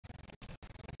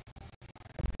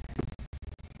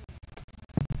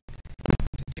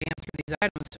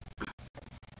items.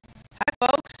 Hi,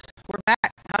 folks. We're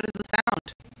back. How does it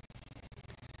sound?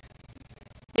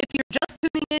 If you're just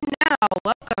tuning in now,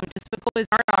 welcome to Spicolis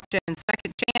Art Auction,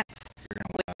 Second Chance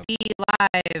with D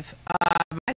Live.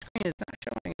 My screen is not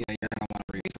showing. Yeah, you're going to want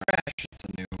to refresh. It's a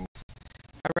new...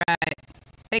 All right.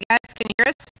 Hey, guys, can you hear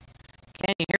us?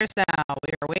 Can you hear us now?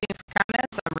 We are waiting for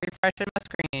comments. I'm refreshing my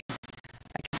screen.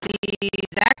 I can see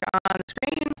Zach on the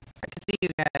screen. I can see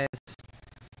you guys.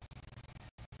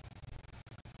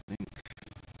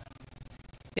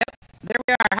 Yep, there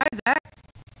we are. Hi, Zach.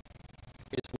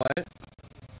 It's what?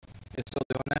 It's still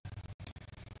doing that?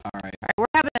 All right. All right, we're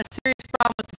having a serious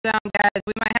problem with the sound, guys.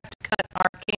 We might have to cut our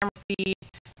camera feed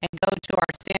and go to our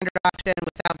standard auction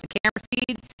without the camera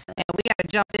feed, and we got to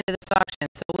jump into this auction.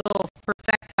 So we'll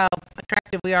perfect how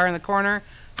attractive we are in the corner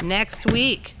next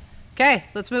week. Okay,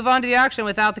 let's move on to the auction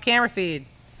without the camera feed.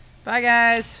 Bye,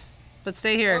 guys. But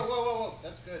stay here. Whoa, whoa, whoa, whoa.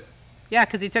 That's good. Yeah,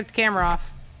 because he took the camera off.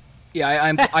 Yeah, I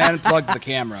unplugged the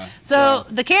camera. So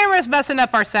the camera's messing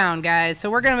up our sound, guys.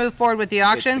 So we're going to move forward with the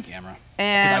auction. It's the camera.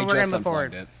 And we're going to move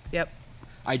forward. It. Yep.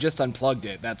 I just unplugged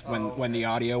it. That's when the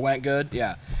audio went good.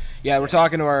 Yeah. Yeah, we're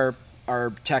talking to our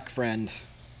tech friend.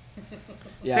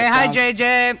 Yeah, say hi,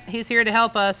 JJ. He's here to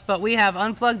help us, but we have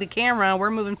unplugged the camera, and we're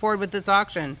moving forward with this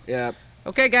auction. Yeah.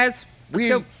 Okay, guys, let's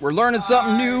go. We're learning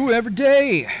something new every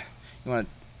day. You want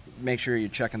to make sure you're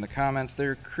checking the comments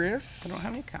there, Chris? I don't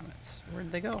have any comments.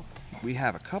 Where'd they go? We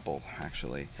have a couple,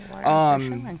 actually. Why aren't they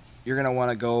showing? You're going to want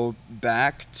to go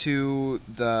back to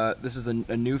this is a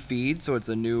new feed, so it's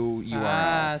a new URL.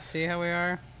 Ah, see how we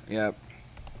are? Yep.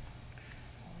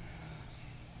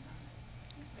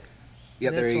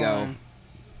 Yep, there you go.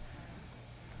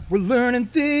 We're learning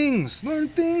things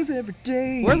every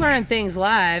day. We're learning things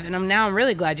live, and I'm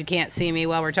really glad you can't see me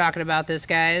while we're talking about this,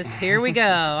 guys. Here we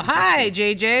go. Hi,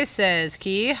 JJ says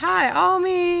Key. Hi,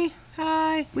 Almi.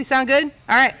 Hi. We sound good?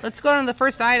 All right, let's go on to the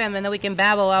first item, and then we can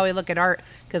babble while we look at art,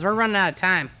 because we're running out of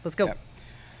time. Let's go. Yep.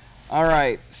 All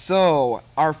right, so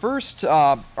our first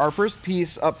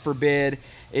piece up for bid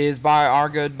is by our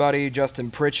good buddy Justin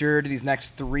Pritchard. These next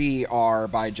three are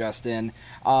by Justin.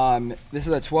 This is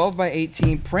a 12 by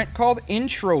 18 print called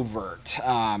Introvert.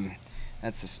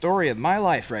 That's the story of my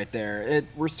life right there.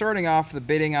 We're starting off the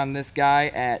bidding on this guy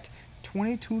at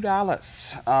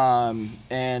 $22.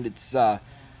 And it's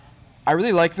I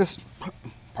really like this.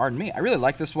 Pardon me. I really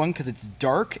like this one because it's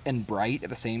dark and bright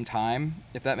at the same time,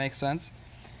 if that makes sense.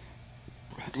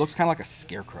 It looks kind of like a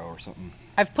scarecrow or something.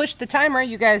 I've pushed the timer.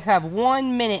 You guys have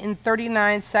 1 minute and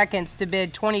 39 seconds to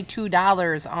bid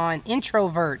 $22 on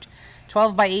Introvert.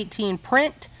 12 by 18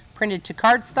 print, printed to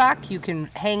cardstock. You can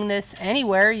hang this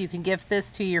anywhere. You can gift this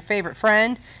to your favorite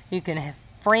friend. You can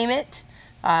frame it.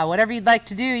 Whatever you'd like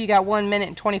to do. You got 1 minute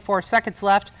and 24 seconds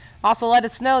left. Also, let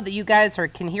us know that you guys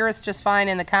can hear us just fine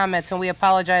in the comments, and we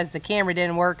apologize the camera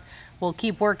didn't work. We'll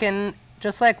keep working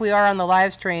just like we are on the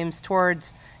live streams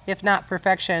towards, if not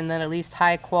perfection, then at least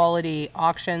high quality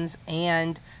auctions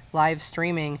and live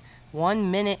streaming. 1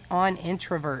 minute on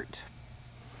Introvert.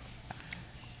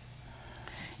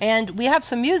 And we have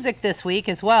some music this week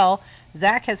as well.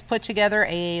 Zach has put together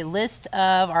a list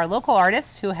of our local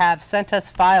artists who have sent us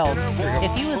files.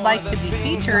 If you would like to be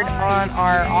featured on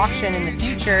our auction in the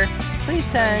future, please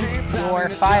send your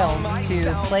files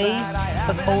to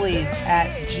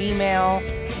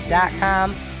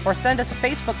playspicolis@gmail.com or send us a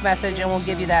Facebook message and we'll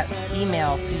give you that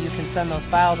email so you can send those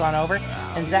files on over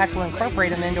and Zach will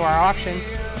incorporate them into our auction.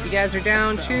 You guys are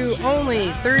down to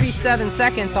only 37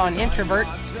 seconds on Introvert.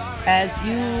 As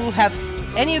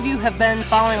any of you have been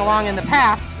following along in the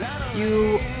past,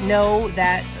 you know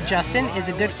that Justin is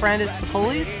a good friend of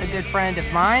Spicolis, a good friend of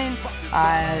mine,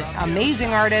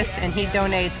 amazing artist, and he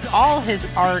donates all his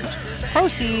art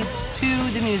proceeds to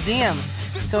the museum.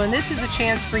 So, and this is a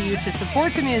chance for you to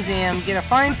support the museum, get a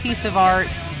fine piece of art,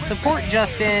 support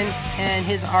Justin and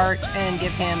his art, and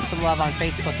give him some love on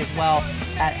Facebook as well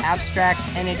at Abstract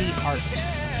Entity Art.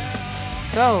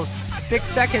 So, 6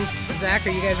 seconds. Zach, are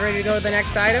you guys ready to go to the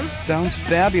next item? Sounds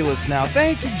fabulous now.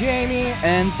 Thank you, Jamie,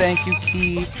 and thank you,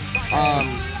 Key.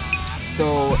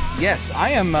 So yes, I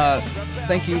am.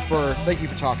 Thank you for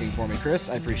talking for me, Chris.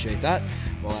 I appreciate that.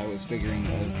 While I was figuring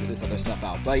this other stuff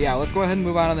out, but yeah, let's go ahead and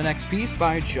move on to the next piece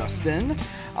by Justin.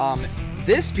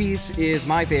 This piece is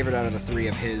my favorite out of the three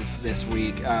of his this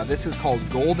week. This is called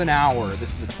Golden Hour.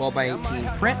 This is the 12 by 18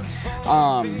 print.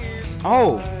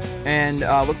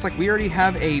 Looks like we already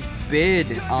have a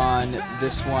bid on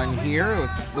this one here.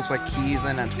 Looks like Key's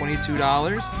in at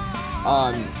 $22.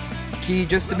 Key,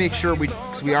 just to make sure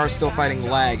because we are still fighting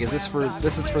lag. This is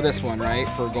for this one, right?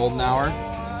 For Golden Hour.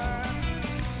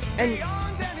 And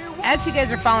as you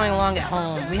guys are following along at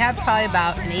home, we have probably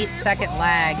about an 8-second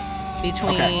lag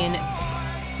between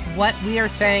what we are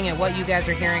saying and what you guys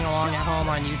are hearing along at home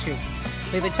on YouTube.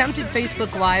 We've attempted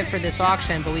Facebook Live for this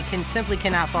auction, but we simply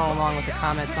cannot follow along with the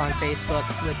comments on Facebook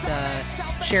with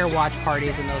the share watch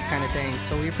parties and those kind of things.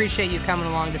 So we appreciate you coming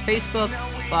along to Facebook,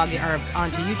 onto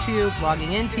YouTube,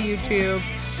 logging into YouTube,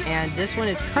 and this one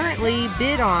is currently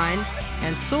bid on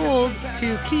and sold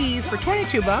to Key for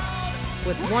 $22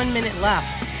 with 1 minute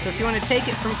left. So if you want to take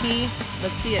it from Key,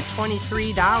 let's see a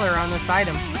 $23 on this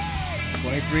item.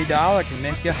 $23 can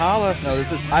make you holla. No,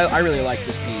 this is I really like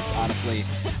this piece, honestly.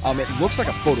 It looks like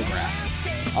a photograph,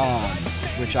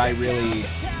 which I really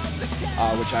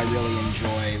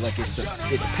enjoy. Like it's a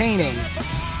painting,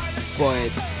 or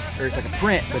it's like a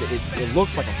print, but it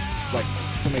looks like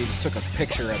somebody just took a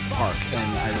picture at the park,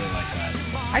 and I really like that.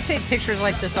 I take pictures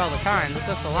like this all the time. This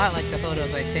looks a lot like the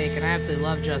photos I take, and I absolutely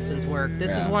love Justin's work.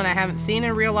 This is one I haven't seen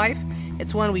in real life.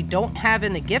 It's one we don't have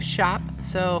in the gift shop,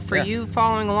 so for you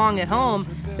following along at home,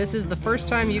 this is the first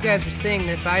time you guys are seeing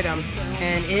this item,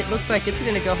 and it looks like it's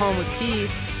going to go home with Key.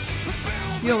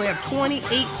 You only have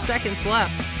 28 seconds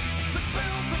left.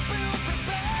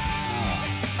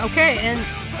 Okay, and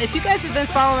if you guys have been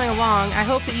following along, I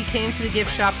hope that you came to the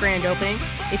gift shop grand opening.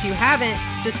 If you haven't,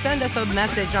 just send us a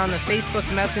message on the Facebook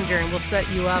Messenger and we'll set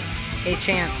you up a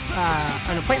chance,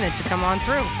 an appointment to come on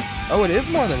through. Oh, it is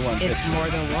more than one picture. It's more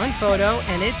than one photo,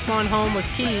 and it's going home with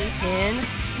Key in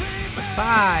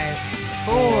 5,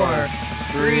 4,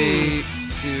 3,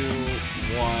 2,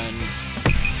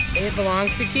 1. It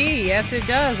belongs to Key. Yes, it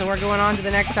does. And we're going on to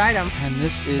the next item. And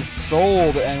this is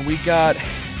sold, and we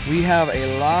have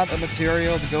a lot of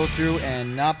material to go through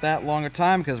and not that long a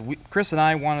time because Chris and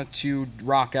I wanted to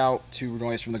rock out to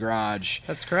Noise from the Garage.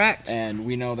 That's correct. And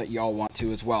we know that y'all want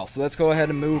to as well. So let's go ahead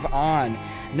and move on.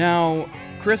 Now,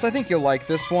 Chris, I think you'll like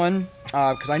this one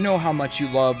because I know how much you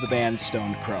love the band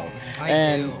Stoned Crow.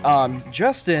 I do.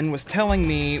 Justin was telling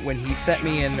me when he sent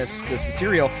me in this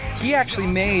material, he actually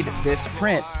made this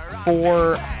print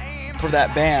for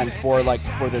that band for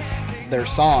their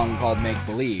song called Make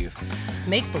Believe.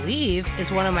 Make Believe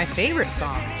is one of my favorite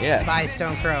songs by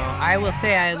Stone Crow. I will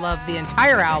say I love the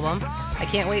entire album. I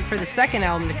can't wait for the second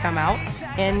album to come out.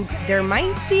 And there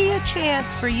might be a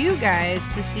chance for you guys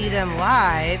to see them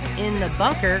live in the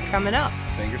bunker coming up.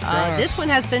 Fingers crossed. This one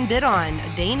has been bid on.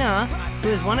 Dana, who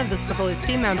is one of the Spicolis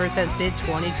team members, has bid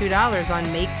 $22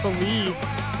 on Make Believe,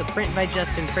 the print by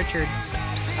Justin Pritchard.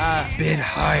 Bid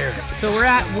higher. So we're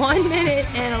at 1 minute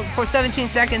and for 17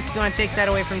 seconds. If you want to take that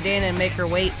away from Dana and make her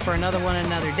wait for another one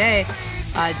another day,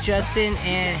 Justin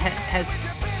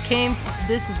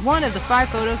this is one of the 5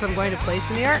 photos I'm going to place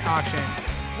in the art auction.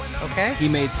 Okay. He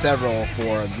made several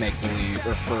for Make Believe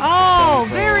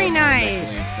very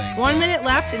nice. 1 minute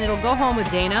left and it'll go home with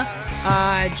Dana.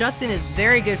 Justin is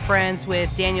very good friends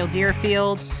with Daniel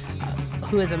Deerfield,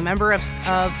 who is a member of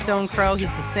Stone Crow.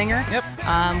 He's the singer. Yep.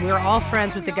 We're all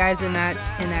friends with the guys in that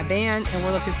band, and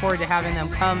we're looking forward to having them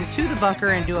come to the bunker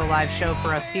and do a live show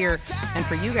for us here and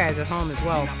for you guys at home as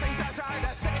well.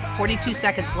 42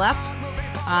 seconds left.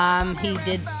 He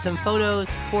did some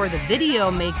photos for the video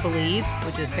Make Believe,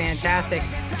 which is fantastic.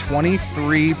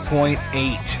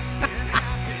 23.8.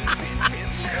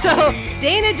 So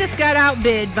Dana just got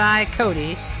outbid by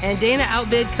Cody, and Dana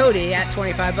outbid Cody at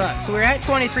 $25. So we're at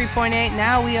 23.8.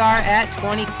 Now we are at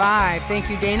 25. Thank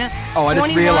you, Dana. Oh, I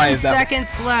just realized that.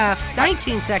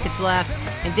 19 seconds left,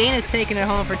 and Dana's taking it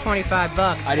home for $25.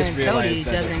 I just and realized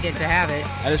Cody doesn't get to have it.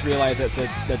 I just realized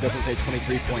that doesn't say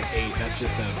 23.8.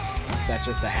 That's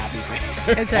just a happy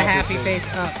face. It's a happy face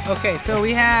up. Okay, so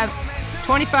we have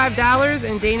 $25,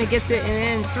 and Dana gets it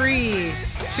in 3,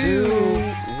 2,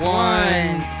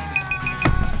 1.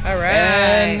 All right.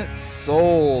 And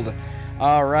sold.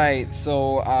 All right.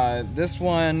 So this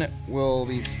one will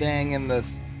be staying in the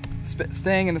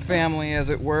family, as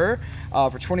it were,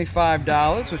 for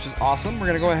 $25, which is awesome. We're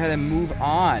gonna go ahead and move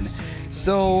on.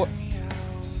 So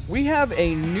we have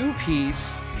a new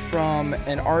piece from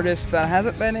an artist that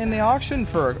hasn't been in the auction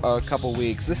for a couple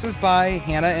weeks. This is by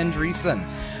Hannah Andreasen.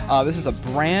 This is a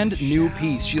brand new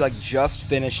piece. She just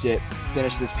finished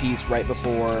this piece right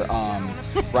before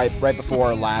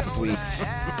last week's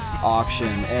auction.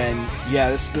 And yeah,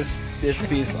 this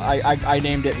piece I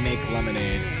named it Make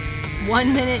Lemonade.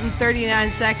 1 minute and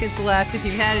 39 seconds left. If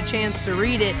you've had a chance to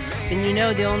read it, then you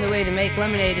know the only way to make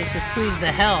lemonade is to squeeze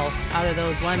the hell out of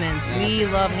those lemons. We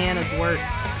love Hannah's work.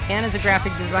 Hannah's a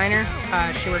graphic designer.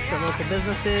 She works at local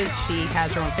businesses. She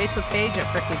has her own Facebook page at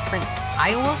Prickly Prince,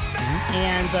 Iowa.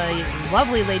 And the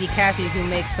lovely lady Kathy, who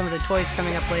makes some of the toys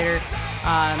coming up later,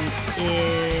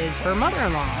 is her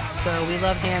mother-in-law. So we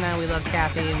love Hannah, we love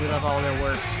Kathy, and we love all their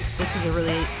work. This is a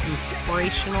really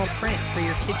inspirational print for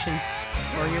your kitchen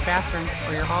or your bathroom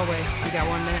or your hallway. We got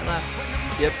 1 minute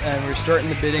left. Yep, and we're starting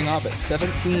the bidding up at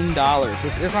 $17.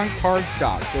 This is on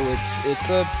cardstock, so it's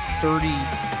a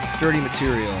sturdy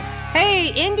material.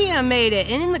 Hey, India made it.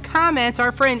 And in the comments,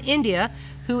 our friend India,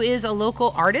 who is a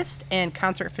local artist and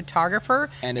concert photographer.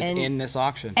 And is in this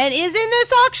auction. And is in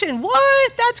this auction.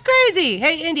 What? That's crazy.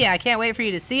 Hey, India, I can't wait for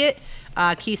you to see it.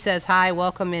 Keith says hi,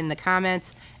 welcome in the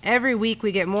comments. Every week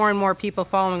we get more and more people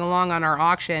following along on our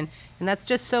auction, and that's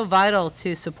just so vital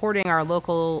to supporting our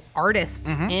local artists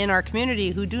in our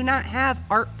community who do not have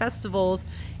art festivals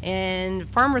and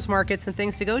farmers markets and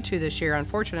things to go to this year,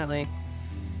 unfortunately.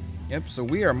 Yep, so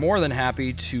we are more than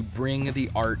happy to bring the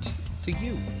art to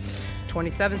you.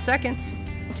 27 seconds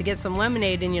to get some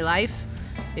lemonade in your life.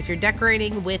 If you're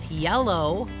decorating with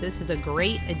yellow, this is a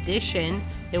great addition.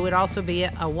 It would also be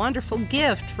a wonderful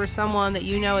gift for someone that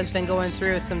you know has been going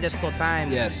through some difficult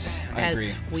times. Yes, I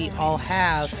agree. As we all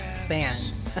have been.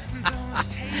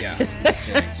 Yeah.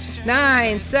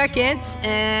 9 seconds,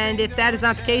 and if that is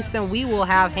not the case, then we will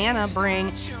have Hannah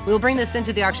we'll bring this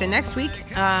into the auction next week,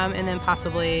 and then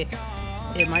possibly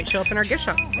it might show up in our gift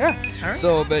shop. Yeah. All right.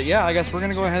 So, but yeah, I guess we're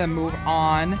gonna go ahead and move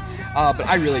on. But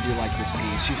I really do like this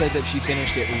piece. She said that she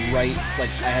finished it right, like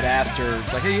I had asked her,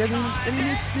 like, hey, you have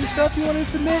any new stuff you want to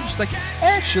submit? She's like,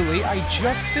 actually, I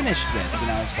just finished this. And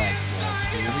I was like, well,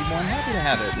 we're really more than happy to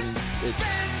have it. And it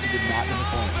did not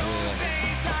disappoint. I really like it.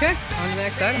 Okay, on to the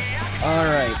next item. All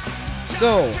right.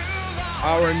 So,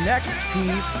 our next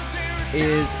piece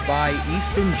is by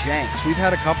Easton Jenks. We've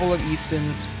had a couple of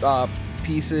Easton's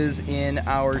pieces in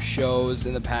our shows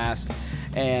in the past.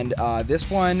 And this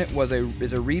one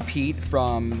is a repeat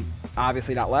from,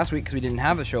 obviously not last week because we didn't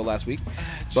have a show last week,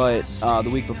 but the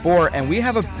week before. And we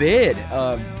have a bid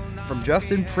from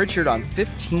Justin Pritchard on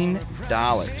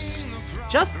 $15.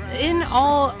 Just in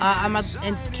all,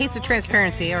 in case of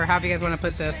transparency, or however you guys want to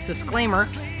put this, disclaimer,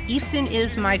 Easton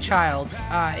is my child.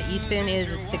 Easton is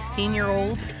a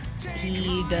 16-year-old.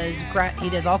 He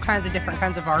does all kinds of different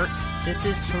kinds of art. This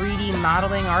is 3D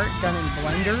modeling art done in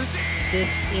Blender.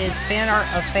 This is fan art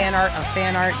of fan art of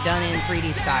fan art done in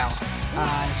 3D style.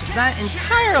 So it's not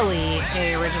entirely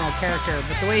an original character,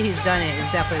 but the way he's done it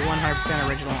is definitely 100%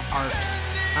 original art.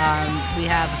 We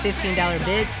have a $15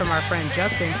 bid from our friend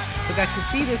Justin, who got to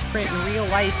see this print in real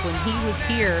life when he was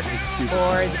here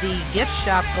for the gift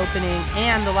shop opening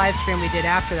and the live stream we did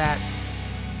after that.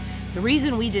 The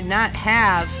reason we did not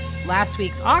have last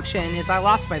week's auction is I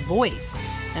lost my voice.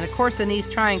 And of course, in these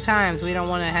trying times, we don't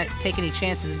want to take any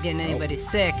chances of getting anybody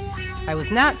sick. I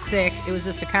was not sick. It was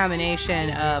just a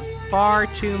combination of far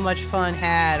too much fun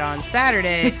had on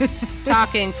Saturday,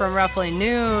 talking from roughly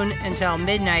noon until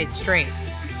midnight straight.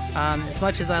 As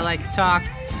much as I like to talk,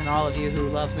 and all of you who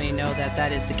love me know that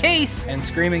that is the case. And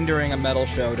screaming during a metal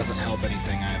show doesn't help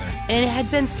anything either. And it had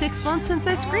been 6 months since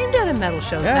I screamed at a metal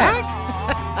show, Zach.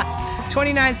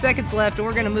 29 seconds left, and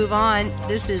we're going to move on.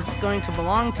 This is going to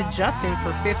belong to Justin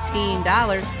for $15.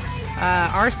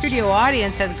 Our studio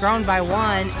audience has grown by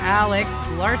one. Alex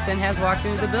Larson has walked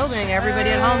into the building. Everybody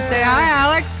at home say hi,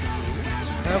 Alex.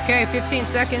 Okay, 15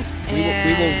 seconds. We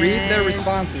will read their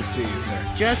responses to you,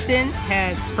 sir. Justin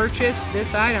has purchased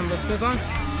this item. Let's move on.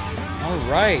 All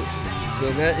right.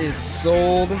 So that is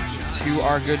sold to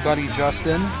our good buddy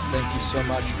Justin. Thank you so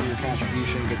much for your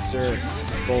contribution, good sir,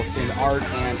 both in art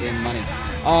and in money.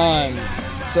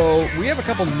 So we have a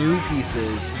couple new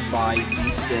pieces by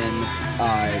Easton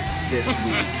this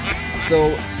week.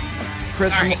 So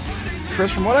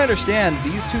Chris, from what I understand,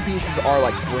 these two pieces are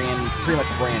like pretty much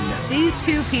brand new. These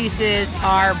two pieces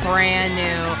are brand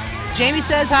new. Jamie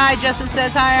says hi, Justin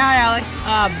says hi, Alex.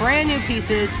 Brand new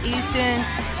pieces. Easton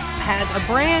has a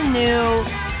brand new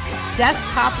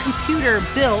desktop computer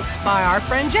built by our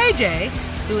friend JJ,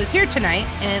 who is here tonight,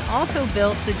 and also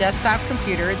built the desktop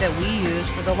computer that we use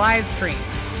for the live streams.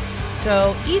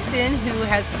 So Easton, who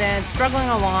has been struggling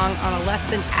along on a less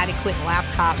than adequate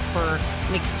laptop for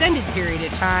an extended period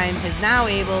of time, is now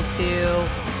able to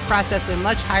process at a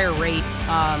much higher rate,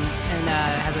 and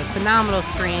has a phenomenal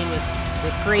screen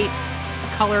with great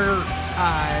color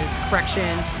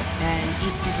correction. And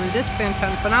Easton drew this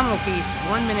phenomenal piece,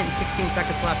 1 minute and 16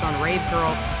 seconds left on Rave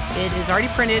Girl. It is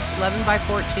already printed 11 by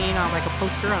 14 on like a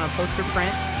poster, on a poster print.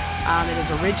 It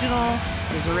is original.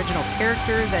 It is original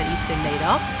character that Easton made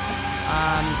up.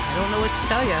 I don't know what to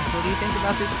tell you. What do you think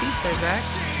about this piece there, Zach?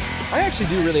 I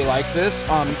actually do really like this,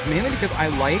 mainly because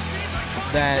I like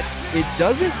that it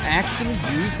doesn't actually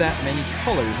use that many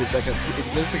colors. It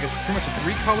looks like it's pretty much a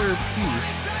 3-color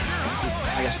piece.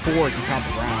 I I guess 4 if you count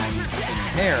the brown in her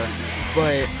hair.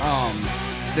 But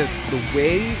the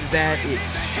way that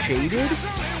it's shaded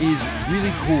is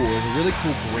really cool. There's a really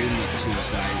cool gradient to it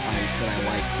that I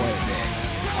like quite a bit.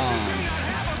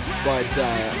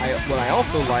 What I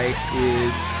also like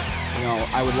is,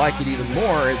 I would like it even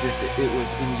more as if it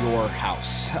was in your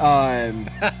house.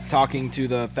 Talking to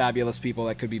the fabulous people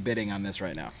that could be bidding on this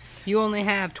right now. You only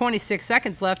have 26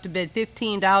 seconds left to bid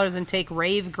 $15 and take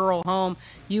Rave Girl home.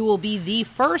 You will be the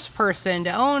first person to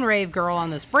own Rave Girl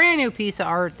on this brand new piece of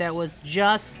art that was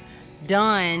just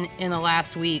done in the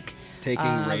last week.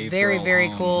 Taking Rave very, Girl very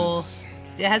home cool. is...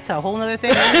 That's a whole other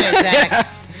thing, isn't it, Zach?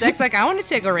 Zach's like, I want to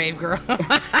take a Rave Girl.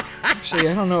 Actually,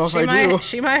 I don't know if I do.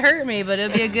 She might hurt me, but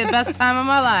it'll be a good best time of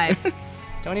my life.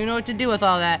 Don't even know what to do with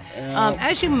all that.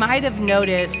 As you might have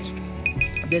noticed,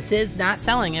 this is not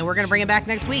selling, and we're going to bring it back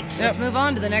next week. Let's move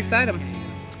on to the next item.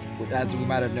 As we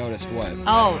might have noticed, what?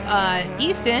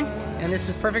 Easton, and this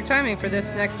is perfect timing for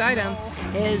this next item,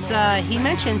 is he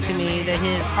mentioned to me that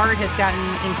his art has gotten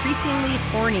increasingly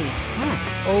horny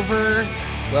over...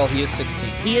 Well, he is 16.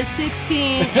 He is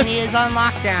 16, and he is on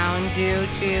lockdown due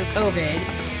to COVID.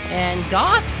 And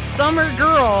Goth Summer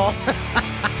Girl,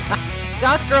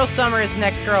 Goth Girl Summer is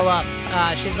next girl up.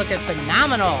 She's looking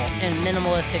phenomenal in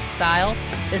minimalistic style.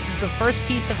 This is the first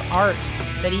piece of art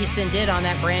that Easton did on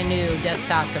that brand new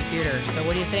desktop computer. So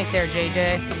what do you think there,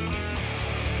 JJ?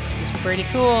 It's pretty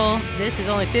cool. This is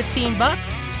only 15 bucks.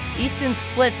 Easton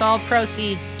splits all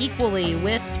proceeds equally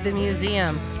with the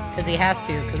museum because he has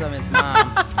to because I'm his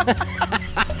mom.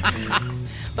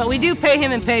 But we do pay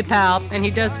him in PayPal, and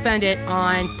he does spend it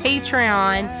on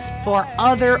Patreon for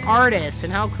other artists.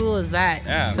 And how cool is that?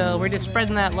 Yeah. So we're just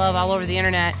spreading that love all over the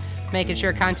internet, making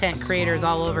sure content creators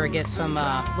all over get some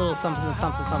little something.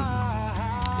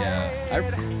 Yeah.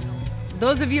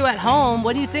 Those of you at home,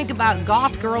 what do you think about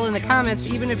Goth Girl in the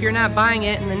comments? Even if you're not buying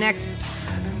it in the next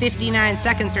 59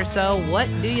 seconds or so, what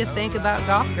do you think about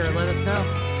Goth Girl? Let us know.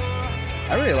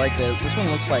 I really like this. This one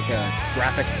looks like a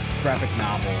graphic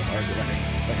novel, or like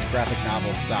a graphic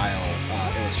novel style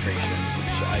illustration,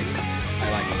 which I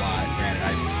like a lot. Granted,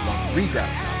 I love to read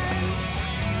graphic novels.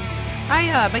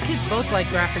 My kids both like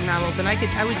graphic novels, and I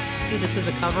would see this as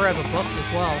a cover of a book as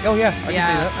well. Oh yeah, I can see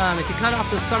that. If you cut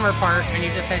off the summer part and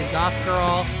you just had Goth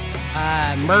Girl,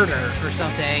 Murder or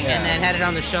something, and then had it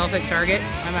on the shelf at Target,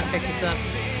 I might pick this up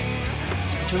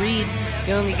to read.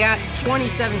 You only got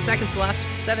 27 seconds left.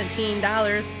 $17.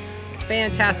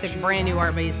 Fantastic brand new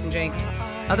art by Easton Jenks.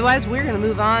 Otherwise, we're going to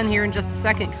move on here in just a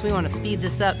second because we want to speed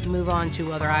this up and move on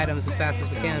to other items as fast as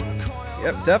we can.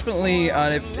 Yep, definitely.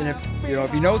 If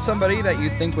you know somebody that you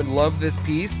think would love this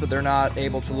piece but they're not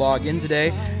able to log in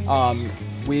today,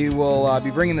 we will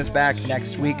be bringing this back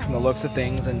next week from the looks of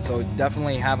things, and so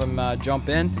definitely have them jump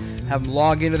in, have them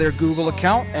log into their Google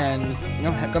account, and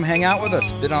come hang out with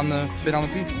us, bid on the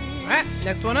piece. All right,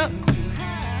 next one up.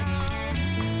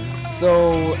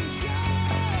 So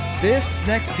this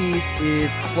next piece is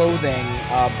clothing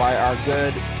by our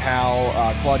good pal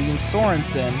Claudine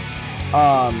Sorensen.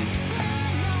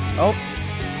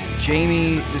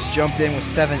 Jamie just jumped in with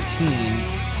 17.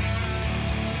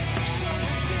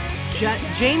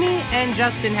 Jamie and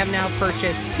Justin have now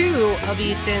purchased 2 of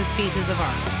Easton's pieces of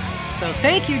art. So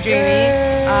thank you,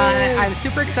 Jamie. I'm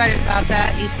super excited about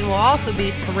that. Easton will also be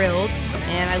thrilled.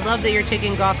 And I love that you're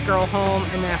taking Goth Girl home,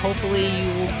 and that hopefully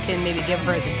you can maybe give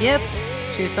her as a gift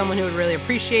to someone who would really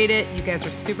appreciate it. You guys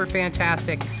are super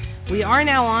fantastic. We are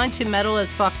now on to Metal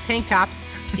as Fuck tank tops.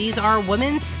 These are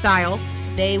women's style.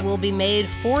 They will be made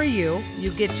for you.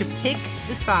 You get to pick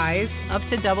the size up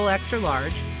to double extra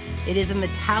large. It is a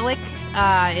metallic,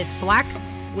 it's black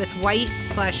with white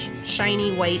 /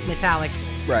 shiny white metallic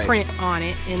print on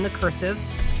it in the cursive.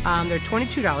 They're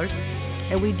 $22.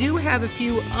 And we do have a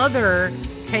few other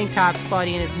tank tops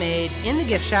Claudine has made in the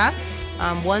gift shop.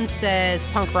 One says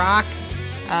punk rock.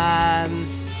 I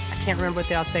can't remember what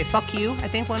they all say. Fuck you. I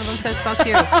think one of them says fuck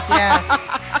you. Yeah.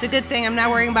 It's a good thing I'm not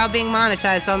worrying about being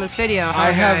monetized on this video.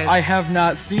 I have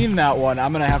not seen that one.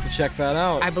 I'm going to have to check that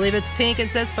out. I believe it's pink and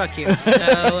says fuck you. So,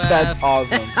 that's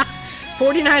awesome.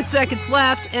 49 seconds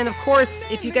left, and of course,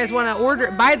 if you guys want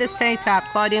to buy this tank top,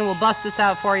 Claudine will bust this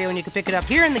out for you, and you can pick it up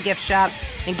here in the gift shop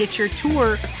and get your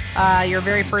tour, your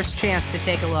very first chance to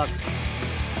take a look.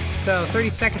 So 30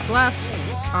 seconds left.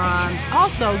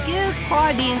 Also, give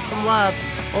Claudine some love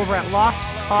over at Lost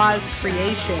Cause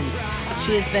Creations.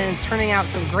 She has been turning out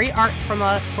some great art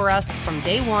for us from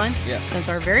day one, since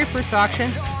our very first auction.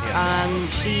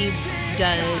 She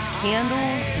does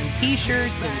candles and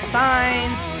t-shirts and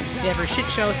signs. We have her shit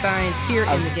show signs here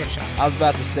in the gift shop. I was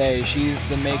about to say, she's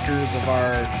the makers of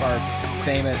our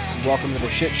famous Welcome to the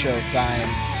Shit Show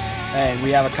signs. and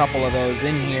we have a couple of those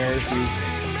in here. If you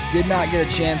did not get a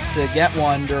chance to get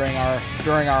one during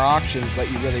our auctions,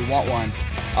 but you really want one,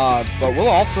 but we'll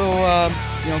also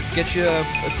get you a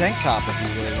tank top if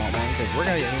you really want one, because we're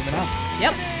gonna get moving on.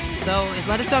 Yep. So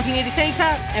let us know if you need a tank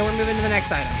top, and we're moving to the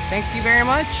next item. Thank you very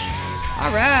much.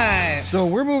 All right. So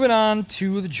we're moving on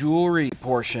to the jewelry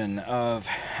portion of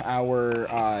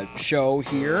our show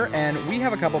here, and we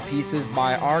have a couple pieces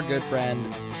by our good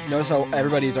friend. Notice how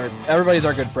everybody's our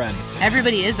good friend.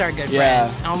 Everybody is our good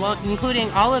friend, including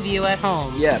all of you at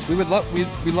home. Yes, we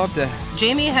love to.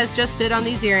 Jamie has just bid on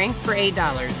these earrings for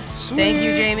 $8. Sweet. Thank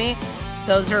you, Jamie.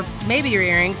 Those are maybe your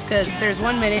earrings, because there's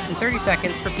 1 minute and 30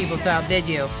 seconds for people to outbid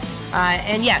you.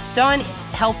 And yes, Dawn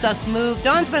helped us move.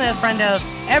 Dawn's been a friend of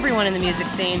everyone in the music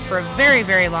scene for a very,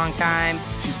 very long time.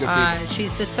 She's good.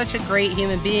 She's just such a great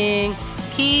human being.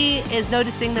 He is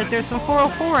noticing that there's some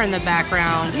 404 in the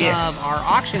background of our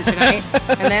auction tonight,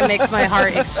 and that makes my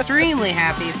heart extremely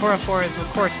happy. 404 is, of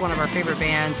course, one of our favorite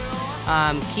bands.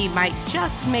 He might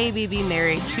just maybe be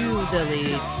married to the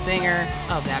lead singer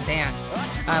of that band.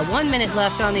 1 minute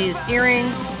left on these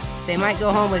earrings. They might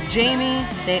go home with Jamie.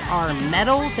 They are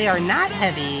metal. They are not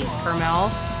heavy, Carmel.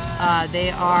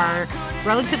 They are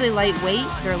relatively lightweight.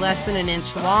 They're less than 1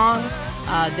 inch long.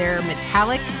 They're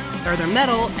metallic, or they're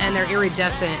metal, and they're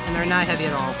iridescent, and they're not heavy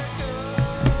at all.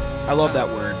 I love that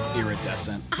word,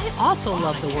 iridescent. I also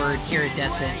love the word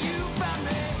iridescent.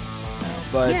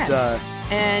 But yes.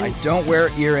 And I don't wear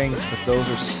earrings, but those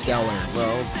are stellar.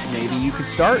 Well, maybe you could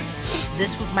start.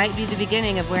 This might be the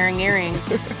beginning of wearing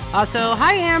earrings. Also,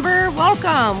 hi Amber,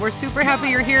 welcome. We're super happy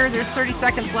you're here. There's 30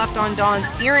 seconds left on Dawn's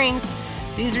earrings.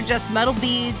 These are just metal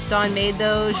beads. Dawn made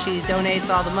those. She donates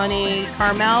all the money.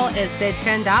 Carmel is bid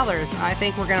 $10. I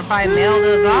think we're going to probably mail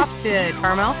those off to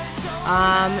Carmel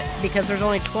because there's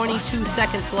only 22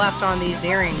 seconds left on these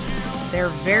earrings. They're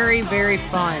very, very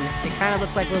fun. They kind of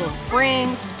look like little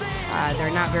springs.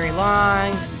 They're not very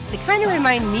long. They kind of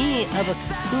remind me of a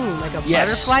cocoon, like a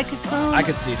butterfly cocoon. I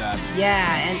could see that.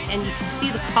 Yeah, and you can see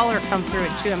the color come through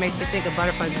it too. It makes you think a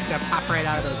butterfly's just gonna pop right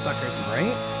out of those suckers.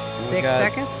 Right? 6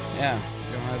 seconds. Yeah,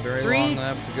 we don't have very 3, long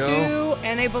left to go. 2,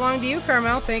 and they belong to you,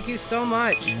 Carmel. Thank you so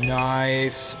much.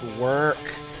 Nice work.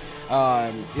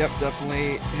 Yep,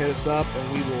 definitely hit us up,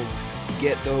 and we will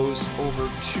get those over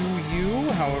to you,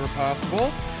 however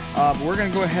possible. We're going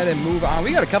to go ahead and move on.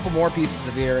 We got a couple more pieces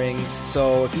of earrings,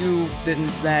 so if you didn't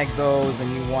snag those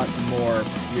and you want some more,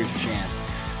 here's your chance.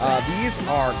 These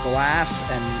are glass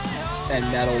and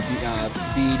metal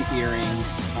bead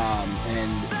earrings,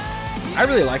 and I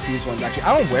really like these ones, actually.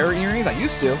 I don't wear earrings. I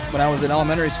used to. When I was in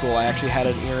elementary school, I actually had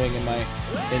an earring in my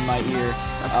ear.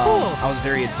 That's cool. I was a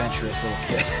very adventurous little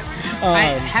kid.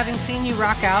 Having seen you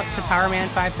rock out to Power Man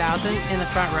 5000 in the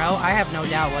front row, I have no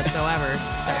doubt whatsoever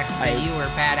that you were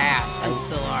badass and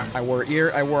still are. I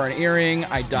wore an earring.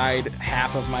 I dyed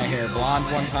half of my hair blonde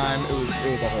one time. It was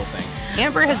a whole thing.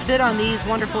 Amber has bid on these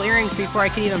wonderful earrings before I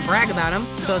could even brag about them,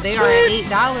 so they are at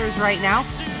 $8 right now.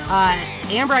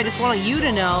 Amber, I just want you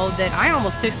to know that I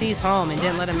almost took these home and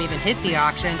didn't let them even hit the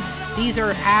auction. These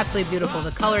are absolutely beautiful.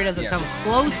 The color doesn't come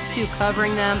close to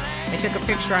covering them. I took a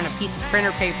picture on a piece of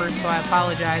printer paper, so I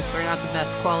apologize. They're not the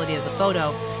best quality of the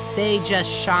photo. They just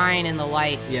shine in the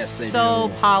light. Yes, they do. So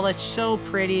polished, so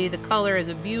pretty. The color is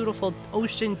a beautiful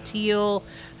ocean teal.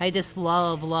 I just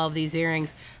love these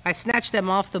earrings. I snatched them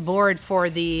off the board for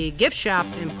the gift shop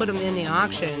and put them in the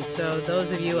auction, so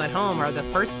those of you at home are the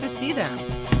first to see them.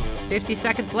 50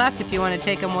 seconds left if you want to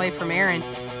take them away from Aaron.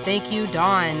 Thank you,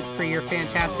 Dawn, for your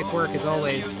fantastic work as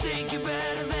always.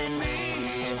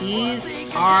 These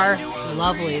are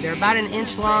lovely. They're about 1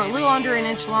 inch long, a little under 1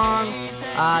 inch long.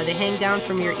 They hang down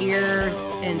from your ear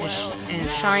and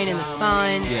shine in the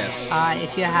sun. Yes.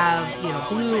 If you have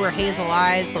blue or hazel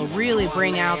eyes, they'll really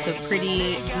bring out the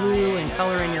pretty blue and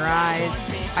color in your eyes.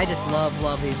 I just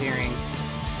love these earrings.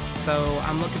 So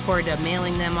I'm looking forward to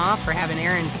mailing them off or having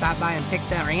Aaron stop by and pick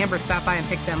them, or Amber stop by and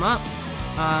pick them up.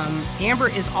 Amber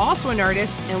is also an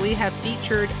artist, and we have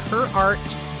featured her art,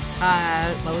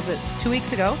 2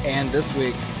 weeks ago? And this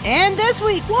week. And this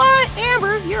week. What?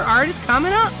 Amber, your art is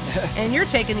coming up. And you're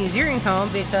taking these earrings home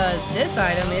because this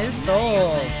item is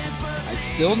sold. I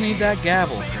still need that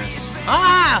gavel, Chris.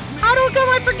 How come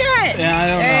I forget? Yeah, I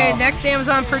don't know. Hey, next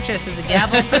Amazon purchase is a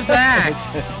gavel for Zach.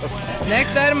 Okay.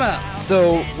 Next item up.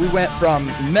 So we went from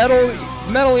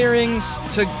metal earrings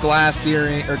to glass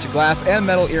and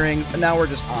metal earrings, and now we're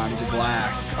just on to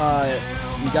glass.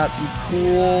 We got some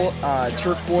cool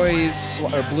turquoise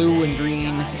or blue and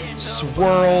green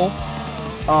swirl,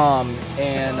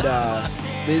 and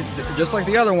just like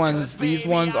the other ones, these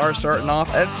ones are starting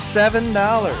off at $7.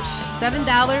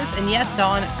 $7, and yes,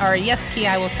 Dawn, or yes, Key,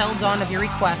 I will tell Dawn of your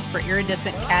request for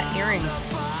iridescent cat earrings.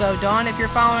 So, Dawn, if you're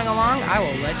following along, I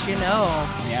will let you know.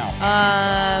 Yeah.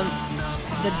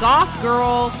 The Goth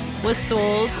Girl was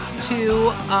sold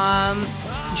to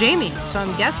Jamie, so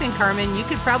I'm guessing, Carmen, you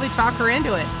could probably talk her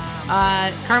into it.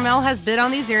 Carmel has bid on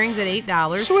these earrings at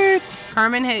 $8. Sweet.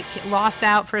 Carmen had lost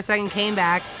out for a second, came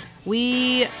back.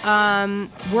 We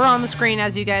were on the screen,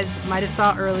 as you guys might have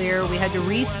saw earlier. We had to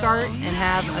restart and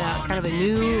have kind of a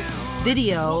new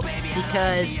video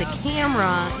because the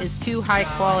camera is too high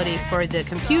quality for the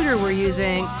computer we're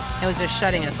using. It was just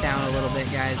shutting us down a little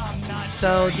bit, guys.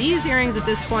 So these earrings at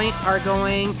this point are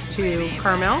going to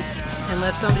Carmel,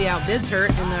 unless somebody outbids her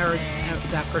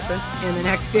that person in the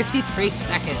next 53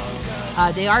 seconds.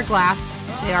 They are glass.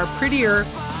 They are prettier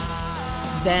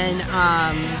than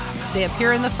they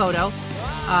appear in the photo.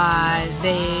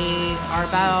 They are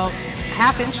about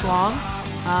 ½ inch long.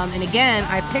 And again,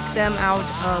 I picked them out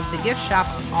of the gift shop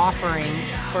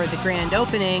offerings for the grand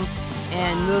opening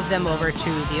and moved them over to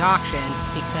the auction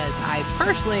because I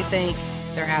personally think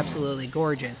they're absolutely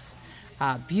gorgeous.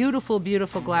 Beautiful,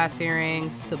 beautiful glass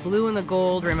earrings. The blue and the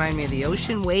gold remind me of the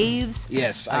ocean waves.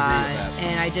 Yes, I agree with that.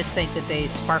 And I just think that they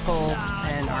sparkle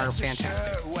and are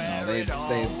fantastic.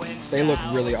 They look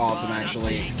really awesome,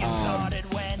 actually.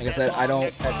 Like I said,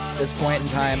 at this point in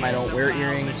time, I don't wear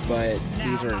earrings, but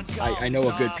these are, I know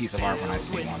a good piece of art when I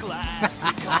see one.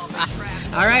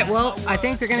 All right, well, I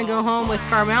think they're going to go home with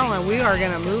Carmel, and we are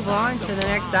going to move on to the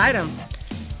next item.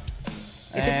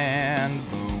 And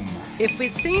boom. If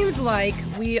it seems like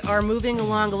we are moving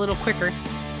along a little quicker,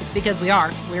 it's because we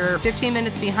are. We're 15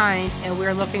 minutes behind, and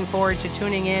we're looking forward to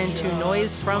tuning in to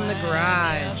Noise from the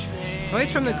Garage.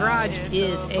 Noise from the Garage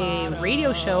is a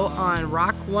radio show on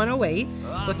Rock 108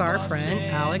 with our friend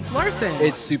Alex Larson.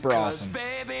 It's super awesome.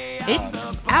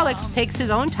 Alex takes his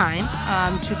own time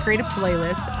to create a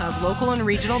playlist of local and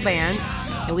regional bands,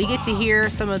 and we get to hear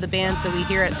some of the bands that we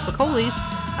hear at Spicolis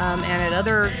and at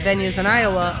other venues in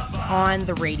Iowa on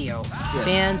the radio. Yes.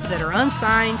 Bands that are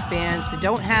unsigned, bands that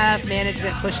don't have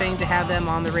management pushing to have them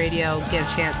on the radio, get a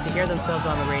chance to hear themselves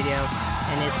on the radio,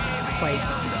 and it's quite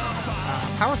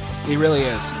powerful. He really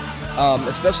is,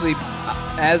 especially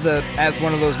as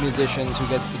one of those musicians who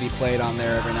gets to be played on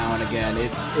there every now and again.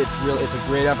 It's a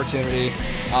great opportunity,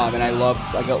 and I love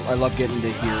getting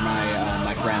to hear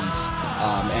my friends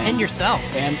and yourself.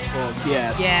 And well,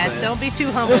 yes. Yes, don't be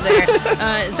too humble there.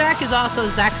 Zach is also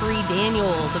Zachary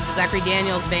Daniels of the Zachary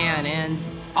Daniels Band, and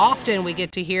often we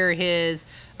get to hear his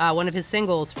one of his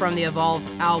singles from the Evolve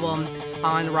album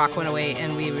on Rock 108,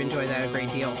 and we enjoy that a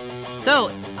great deal. So,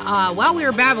 while we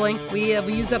were babbling, we have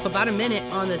used up about a minute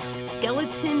on the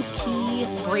skeleton key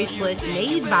bracelet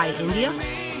made by India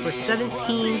for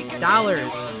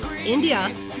 $17.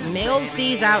 India mails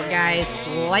these out, guys,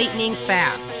 lightning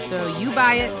fast. So you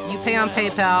buy it, you pay on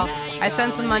PayPal, I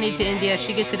send some money to India,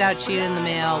 she gets it out to you in the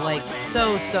mail, like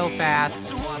so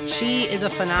fast. She is a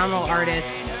phenomenal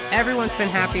artist. Everyone's been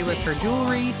happy with her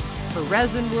jewelry, her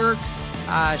resin work.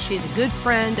 She's a good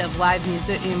friend of live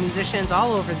musicians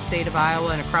all over the state of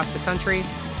Iowa and across the country.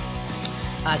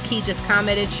 Key just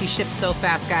commented, she ships so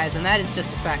fast, guys, and that is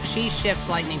just a fact. She ships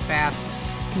lightning fast.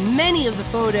 Many of the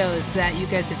photos that you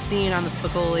guys have seen on the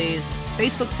Spicolis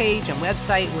Facebook page and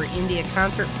website were India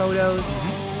concert photos.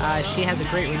 She has a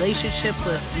great relationship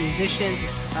with musicians,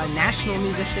 national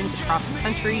musicians across the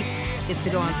country. Gets to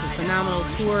go on some phenomenal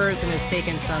tours and has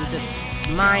taken some just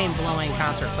mind-blowing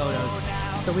concert photos.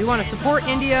 So we want to support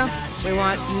India. We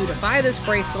want you to buy this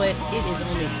bracelet. It is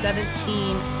only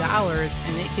 $17,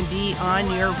 and it can be on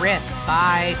your wrist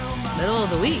by middle of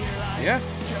the week. Yeah.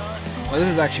 Well, this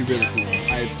is actually really cool.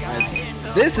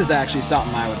 This is actually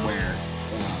something I would wear.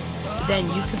 Then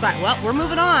you could buy. Well, we're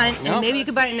moving on, and maybe you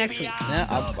could buy it next week. Yeah,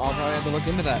 I'll probably have to look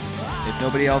into that if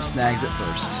nobody else snags it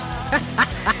first.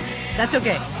 That's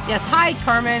okay. Yes, hi,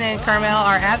 Carmen and Carmel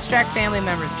are abstract family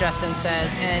members, Justin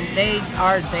says, and they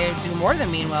do more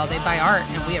than mean well. They buy art,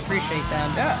 and we appreciate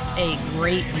them. Yeah. A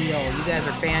great deal. You guys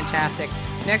are fantastic.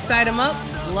 Next item up,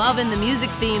 loving the music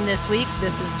theme this week.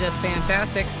 This is just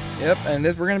fantastic. Yep, and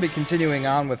we're going to be continuing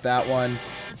on with that one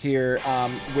here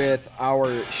with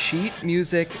our sheet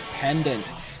music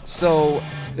pendant. So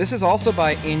this is also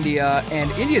by India, and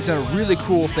India's done a really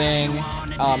cool thing.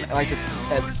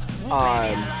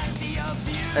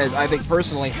 I think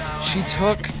personally, she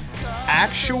took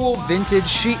actual vintage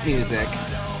sheet music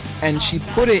and she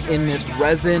put it in this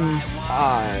resin.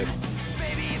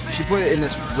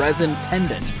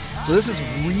 pendant. So this is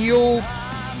real.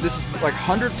 This is like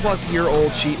 100+ year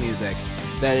old sheet music,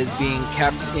 that is being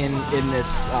kept in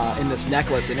this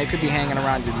necklace, and it could be hanging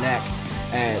around your neck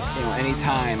at any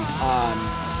time.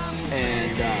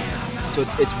 So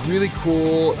it's really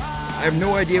cool. I have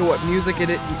no idea what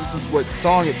what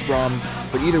song it's from,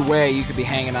 but either way, you could be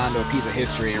hanging on to a piece of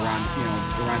history around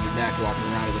your neck, walking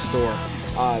around to the store.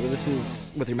 This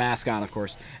is with your mask on, of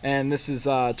course, and this is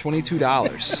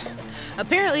 $22.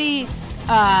 Apparently,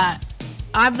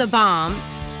 I'm the Bomb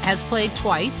has played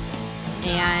twice,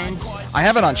 and I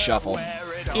have it on shuffle.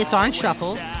 It's on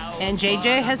shuffle, and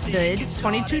JJ has bid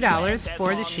 $22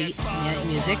 for the sheet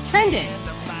music pendant.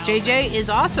 JJ is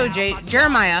also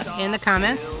Jeremiah in the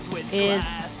comments is,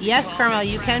 yes, Carmel,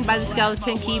 you can buy the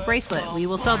skeleton key bracelet. We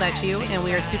will sell that to you, and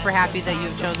we are super happy that you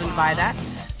have chosen to buy that.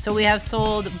 So we have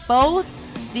sold both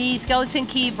the skeleton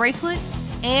key bracelet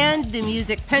and the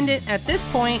music pendant at this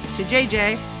point to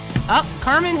JJ.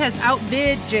 Carmen has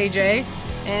outbid JJ,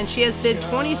 and she has bid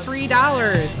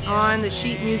 $23 on the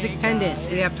sheet music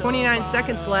pendant. We have 29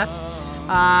 seconds left.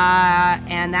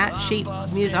 And that sheet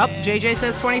music, JJ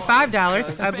says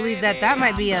 $25. I believe that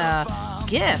might be a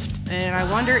gift, and I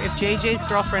wonder if JJ's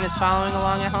girlfriend is following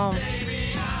along at home.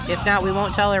 If not, we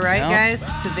won't tell her, right, guys?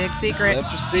 It's a big secret.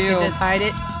 Let's just You can just hide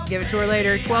it, give it to her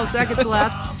later. 12 seconds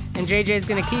left, and JJ's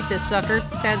gonna keep this sucker.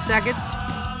 10 seconds.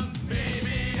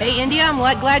 Hey, India, I'm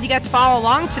glad you got to follow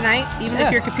along tonight. Even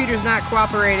if your computer's not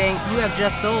cooperating, you have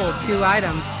just sold 2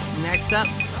 items. Next up.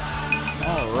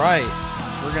 All right.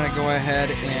 We're going to go ahead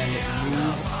and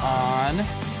move on.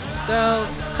 So,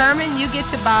 Carmen, you get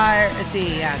to buy,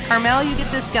 Carmel, you get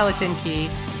the skeleton key.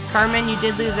 Carmen, you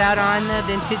did lose out on the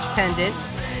vintage pendant,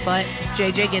 but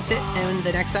JJ gets it, and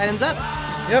the next item's up.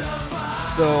 Yep.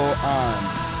 So,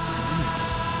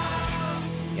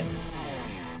 Yep.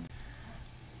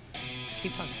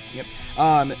 Keep talking.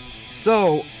 Yep.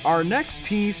 So, our next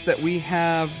piece that we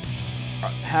have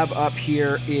up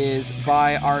here is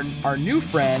by our new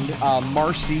friend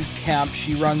Marcy Kemp.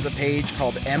 She runs a page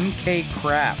called MK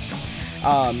Crafts,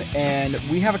 and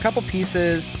we have a couple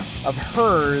pieces of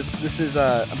hers. This is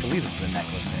I believe this is a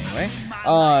necklace anyway.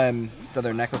 It's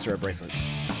either a necklace or a bracelet.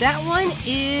 That one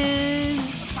is.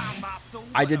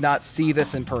 I did not see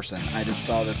this in person. I just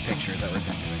saw the pictures that were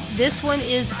sent to me. This one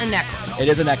is a necklace. It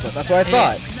is a necklace. That's what I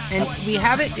thought. And we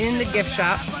have it in the gift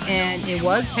shop, and it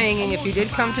was hanging. If you did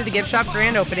come to the gift shop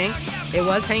grand opening, it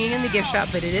was hanging in the gift shop,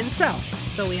 but it didn't sell.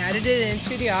 So we added it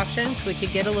into the auction so we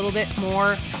could get a little bit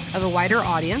more of a wider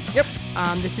audience. Yep.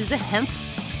 This is a hemp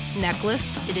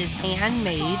necklace. It is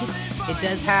handmade. It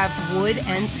does have wood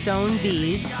and stone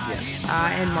beads. Yes.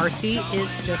 And Marcy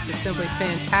is just a simply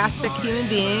fantastic human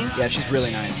being. Yeah, she's really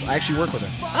nice. I actually work with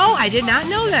her. Oh, I did not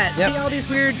know that. Yep. See all these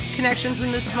weird connections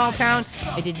in this small town?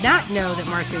 I did not know that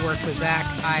Marcy worked with Zach.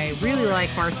 I really like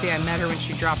Marcy. I met her when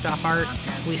she dropped off art.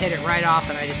 We hit it right off,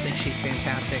 and I just think she's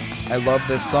fantastic. I love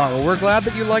this song. Well, we're glad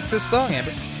that you like this song,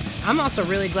 Amber. I'm also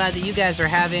really glad that you guys are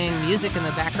having music in the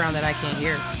background that I can't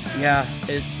hear. Yeah,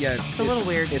 it's a little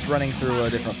weird. It's running through a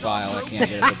different file. I can't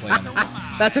get it to play on it.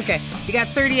 That's okay. You got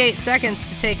 38 seconds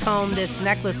to take home this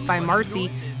necklace by Marcy.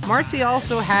 Marcy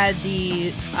also had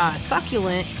the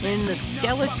succulent in the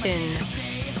skeleton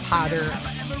powder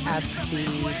at the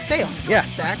sale. Yeah.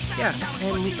 Zach. Yeah.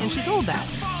 And she sold that,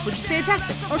 which is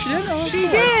fantastic. Oh, she did? Oh, She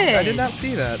did. I did not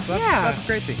see that. So that's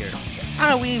great to hear. I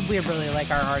don't know, we really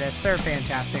like our artists. They're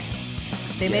fantastic.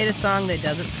 They made a song that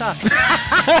doesn't suck.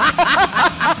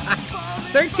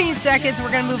 13 seconds. We're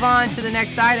going to move on to the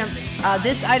next item.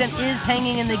 This item is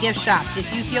hanging in the gift shop.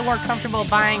 If you feel more comfortable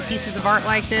buying pieces of art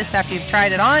like this after you've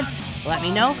tried it on, let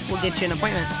me know. We'll get you an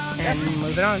appointment and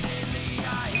move it on.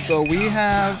 So we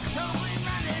have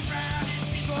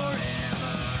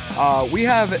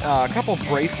a couple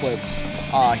bracelets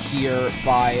here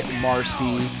by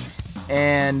Marcy,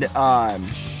 and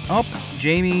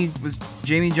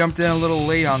Jamie jumped in a little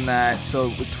late on that, so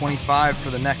with 25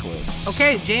 for the necklace.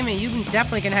 Okay, Jamie, you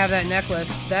definitely can have that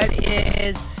necklace. That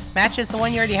matches the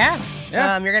one you already have.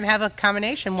 Yeah. You're going to have a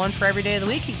combination, one for every day of the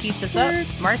week. You keep this up,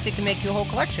 Marcy can make you a whole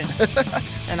collection.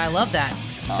 And I love that.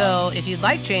 So if you'd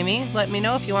like, Jamie, let me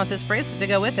know if you want this bracelet to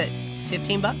go with it.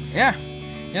 $15. Yeah.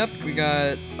 Yep, we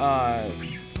got,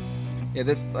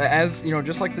 this, as,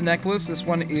 just like the necklace, this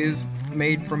one is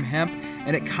made from hemp,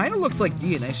 and it kind of looks like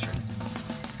DNA strands.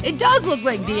 It does look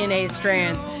like DNA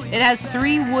strands. It has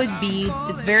 3 wood beads.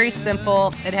 It's very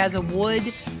simple. It has a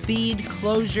wood bead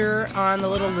closure on the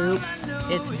little loop.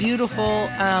 It's beautiful.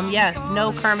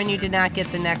 No, Carmen, you did not get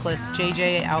the necklace.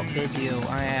 JJ outbid you.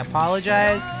 I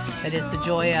apologize. That is the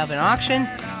joy of an auction.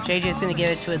 JJ is going to give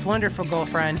it to his wonderful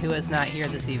girlfriend who is not here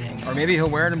this evening. Or maybe he'll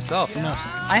wear it himself. Who knows?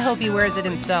 I hope he wears it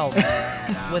himself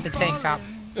with a tank top.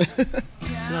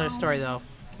 It's another story, though.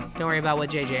 Don't worry about what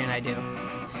JJ and I do.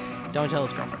 Don't tell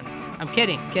his girlfriend. I'm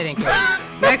kidding.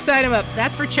 Next item up.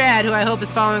 That's for Chad, who I hope is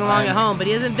following along at home, but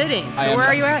he isn't bidding. So where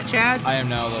are you at, Chad? I am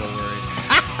now a little worried.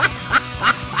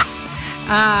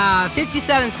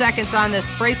 57 seconds on this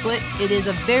bracelet. It is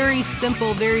a very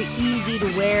simple, very easy to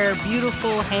wear,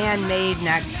 beautiful handmade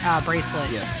neck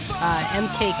bracelet. Yes.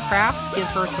 MK Crafts, give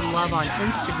her some love on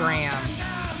Instagram.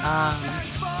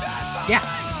 Yeah,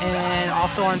 and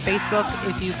also on Facebook,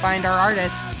 if you find our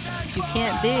artists, if you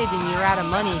can't bid and you're out of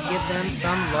money, give them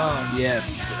some love.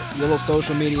 Yes, little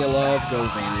social media love goes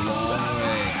a long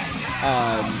way.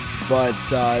 But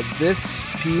this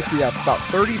piece, we got about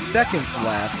 30 seconds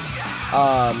left.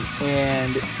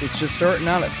 And it's just starting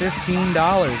out at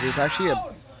 $15. It's actually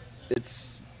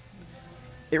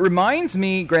it reminds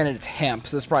me, granted it's hemp,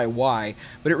 so that's probably why,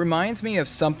 but it reminds me of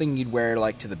something you'd wear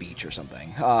like to the beach or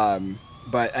something.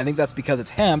 But I think that's because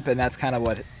it's hemp, and that's kind of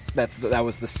what that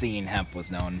was the scene hemp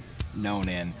was known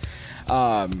in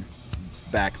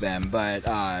back then. But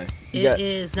it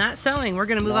is not selling. We're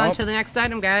gonna move on to the next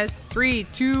item, guys. 3,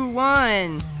 2,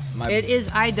 1. It is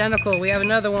identical. We have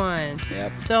another one.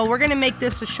 Yep. So we're going to make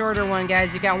this a shorter one,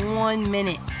 guys. You got 1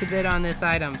 minute to bid on this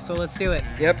item. So let's do it.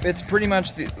 Yep. It's pretty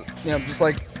much just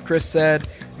like Chris said,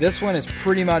 this one is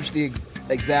pretty much the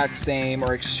exact same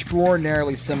or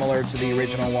extraordinarily similar to the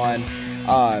original one.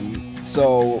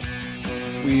 So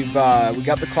we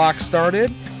got the clock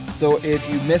started. So if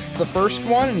you missed the first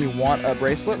one and you want a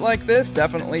bracelet like this,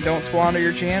 definitely don't squander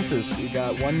your chances. You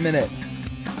got 1 minute.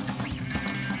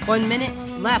 1 minute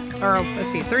left, or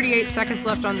let's see, 38 seconds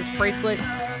left on this bracelet.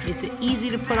 It's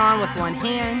easy to put on with one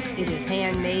hand. It is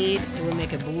handmade. It would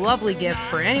make a lovely gift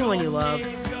for anyone you love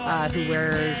who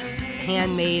wears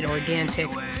handmade organic.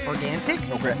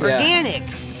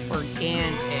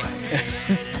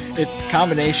 It's a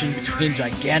combination between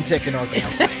gigantic and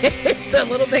organic. It's a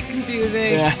little bit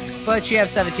confusing, yeah. But you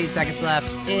have 17 seconds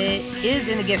left. It is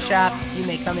in the gift shop. You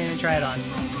may come in and try it on.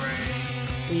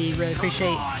 We really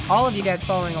appreciate all of you guys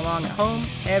following along at home.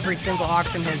 Every single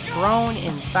auction has grown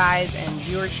in size and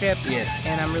viewership. Yes.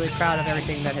 And I'm really proud of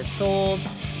everything that has sold.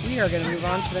 We are going to move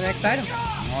on to the next item.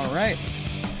 All right.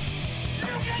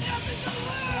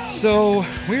 So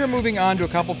we are moving on to a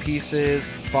couple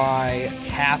pieces by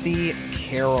Kathy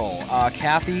Carroll.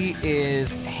 Kathy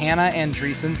is Hannah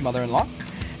Andreasen's mother-in-law.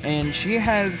 And she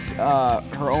has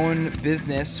her own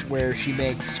business where she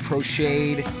makes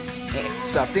crocheted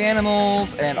stuffed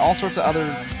animals and all sorts of other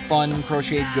fun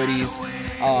crocheted goodies,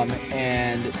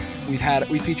 and we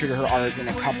featured her art in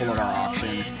a couple of our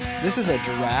auctions. This is a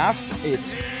giraffe.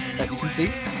 It's, as you can see,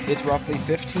 it's roughly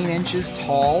 15 inches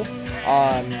tall,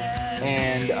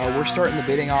 and we're starting the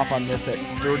bidding off on this at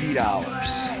 $30.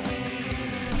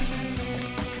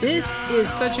 This is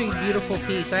such a beautiful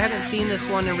piece. I haven't seen this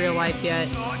one in real life yet.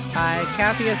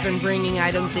 Kathy has been bringing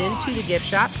items into the gift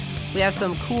shop. We have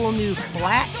some cool new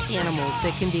flat animals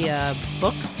that can be a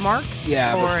bookmark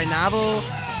for a novel.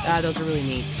 Those are really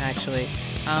neat, actually.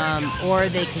 Or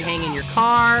they can hang in your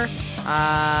car.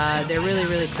 They're really,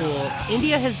 really cool.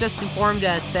 India has just informed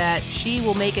us that she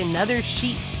will make another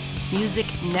sheet music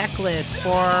necklace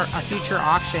for a future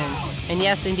auction. And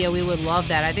yes, India, we would love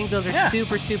that. I think those are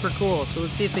super, super cool. So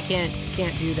let's see if we can't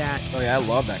do that. Oh yeah, I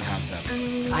love that concept.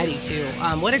 I do too.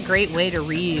 What a great way to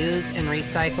reuse and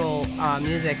recycle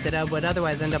music that would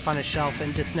otherwise end up on a shelf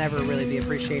and just never really be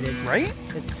appreciated. Right?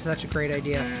 It's such a great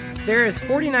idea. There is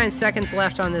 49 seconds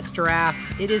left on this giraffe.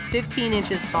 It is 15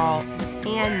 inches tall. It's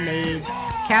handmade.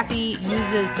 Kathy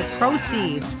uses the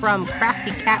proceeds from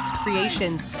Crafty Cats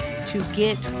Creations to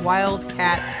get wild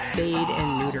cats spayed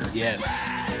and neutered. Yes.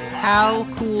 How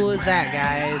cool is that,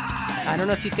 guys? I don't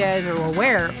know if you guys are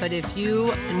aware, but if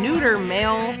you neuter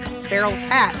male feral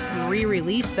cats and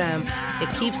re-release them, it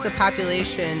keeps the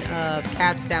population of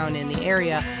cats down in the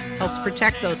area, helps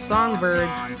protect those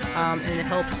songbirds, and it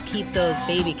helps keep those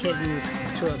baby kittens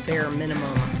to a bare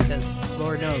minimum, because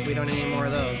Lord knows we don't need any more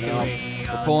of those, do we?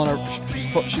 We're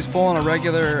pulling she's pulling a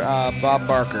regular Bob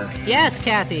Barker. Yes,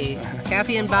 Kathy.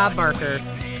 Kathy and Bob Barker.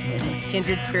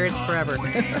 Kindred spirits forever.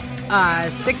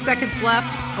 6 seconds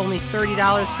left. Only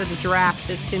 $30 for the giraffe.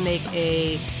 This can make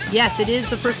a... Yes, it is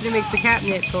the person who makes the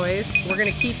catnip toys. We're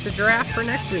going to keep the giraffe for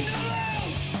next week.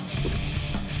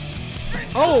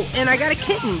 Oh, and I got a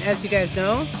kitten, as you guys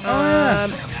know.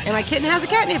 And my kitten has a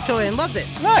catnip toy and loves it.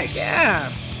 Nice.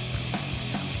 Yeah.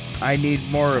 I need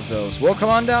more of those. We'll come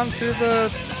on down to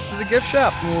the gift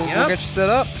shop. We'll get you set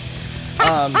up.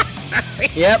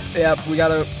 Yep. We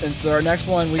got and so our next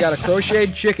one, we got a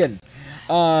crocheted chicken.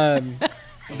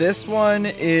 This one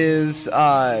is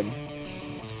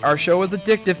our show is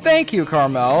addictive. Thank you,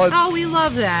 Carmel. Oh, we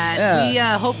love that.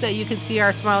 Yeah. We hope that you can see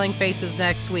our smiling faces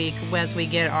next week as we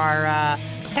get our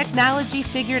technology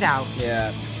figured out.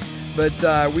 Yeah. But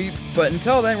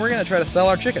until then, we're gonna try to sell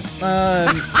our chicken.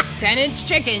 10-inch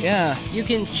chicken. Yeah. You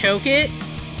can choke it.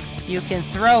 You can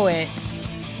throw it.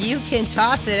 You can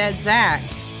toss it at Zach.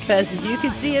 Because if you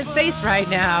can see his face right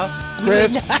now,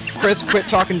 Chris, quit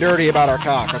talking dirty about our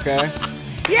cock, okay?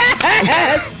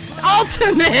 Yes,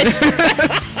 ultimate.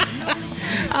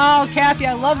 Oh, Kathy,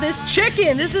 I love this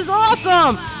chicken. This is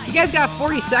awesome. You guys got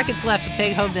 40 seconds left to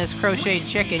take home this crocheted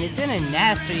chicken. It's in a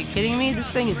nest. Are you kidding me? This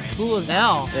thing is cool as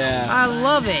hell. Yeah. I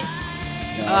love it.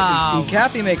 And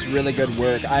Kathy makes really good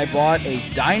work. I bought a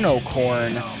dino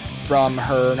corn from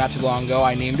her not too long ago.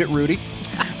 I named it Rudy.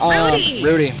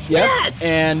 Rudy. Yep. Yes.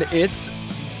 And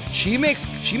she makes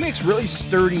really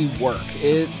sturdy work.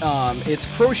 It's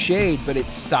crocheted, but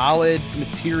it's solid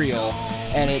material,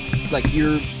 and it like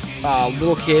your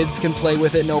little kids can play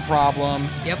with it no problem.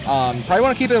 Yep. Probably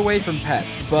want to keep it away from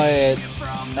pets, but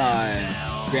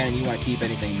granted, you want to keep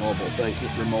anything mobile, like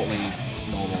remotely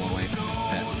mobile away from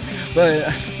pets.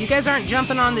 But you guys aren't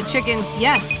jumping on the chicken.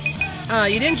 Yes.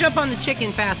 You didn't jump on the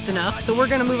chicken fast enough, so we're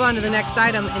going to move on to the next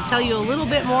item and tell you a little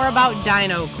bit more about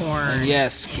dino corn. And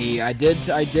yes, Key, I did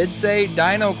say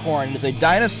dino corn. It's a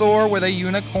dinosaur with a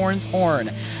unicorn's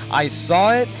horn. I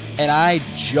saw it and I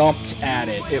jumped at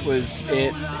it. It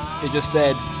just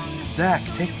said, "Zach,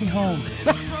 take me home,"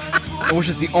 which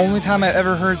is the only time I've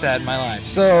ever heard that in my life.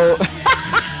 So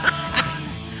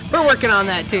we're working on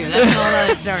that too. That's a whole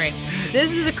other story. This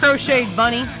is a crocheted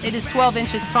bunny. It is 12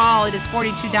 inches tall. It is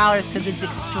 $42 because it's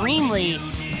extremely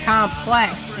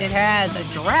complex. It has a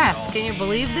dress. Can you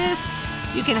believe this?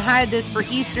 You can hide this for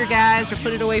Easter, guys, or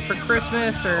put it away for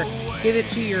Christmas, or give it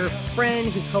to your friend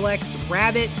who collects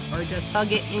rabbits, or just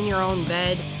hug it in your own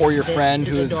bed. Or your friend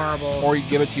who's adorable. Or you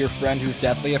give it to your friend who's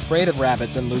deathly afraid of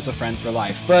rabbits and lose a friend for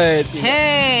life. But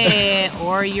hey,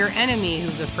 or your enemy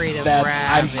who's afraid of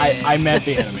rabbits. I meant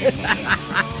the enemy.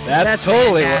 That's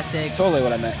totally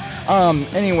what I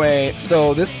meant. Anyway,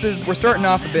 so we're starting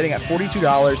off the bidding at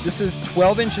 $42. This is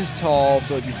 12 inches tall,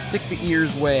 so if you stick the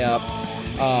ears way up,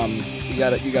 you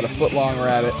got a foot long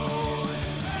rabbit.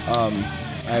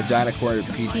 I have dinocorn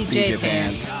PJ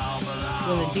pants.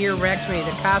 When the deer wrecked me,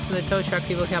 the cops and the tow truck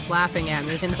people kept laughing at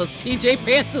me in those PJ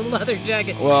pants and leather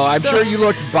jacket. Well, I'm sure you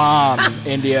looked bomb,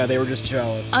 India. They were just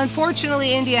jealous.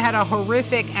 Unfortunately, India had a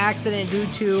horrific accident due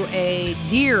to a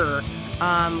deer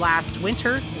last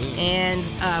winter, and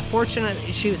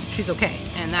fortunately she's okay,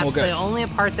 and that's the only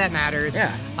part that matters.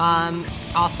 Yeah.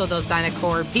 Also, those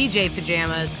Dinocore PJ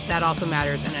pajamas, that also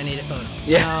matters, and I need a photo.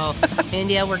 Yeah. So,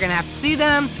 India, we're gonna have to see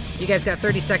them. You guys got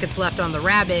 30 seconds left on the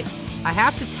rabbit. I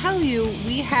have to tell you,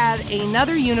 we had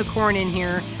another unicorn in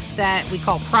here that we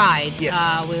call Pride.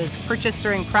 Yes. Was purchased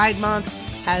during Pride Month.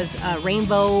 Has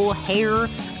rainbow hair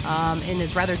and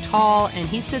is rather tall, and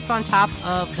he sits on top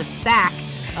of the stack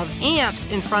of amps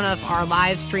in front of our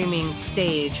live streaming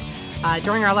stage.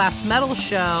 During our last metal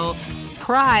show,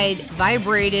 Pride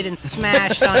vibrated and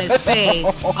smashed on his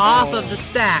face off of the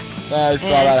stack. I saw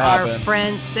that happen. Our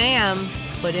friend Sam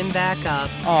put him back up.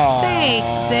 Aww.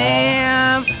 Thanks,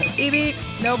 Sam. Beep, beep.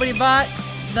 Nobody bought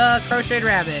the crocheted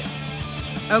rabbit.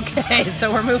 Okay,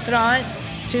 so we're moving on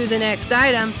to the next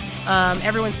item.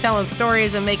 Everyone's telling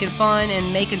stories and making fun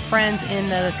and making friends in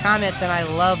the comments, and I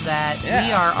love that. Yeah.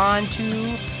 We are on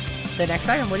to the next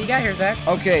item. What do you got here, Zach?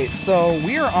 Okay, so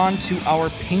we are on to our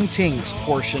paintings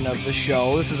portion of the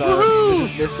show. This is our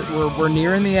we're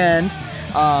nearing the end.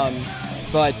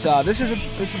 But this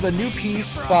is a new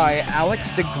piece by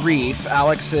Alex DeGrief.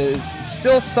 Alex is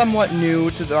still somewhat new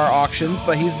to our auctions,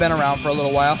 but he's been around for a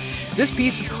little while. This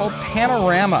piece is called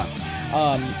Panorama.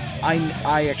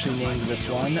 I actually named this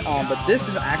one, but this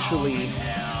is actually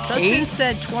Justin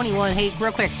said 21. Hey,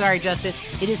 real quick, sorry, Justin.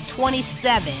 It is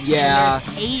 27. Yeah. And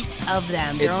there's 8 of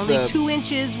them. They're only 2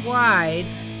 inches wide,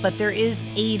 but there is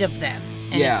 8 of them.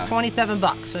 And it's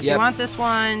 $27. So if you want this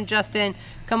one, Justin,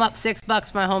 come up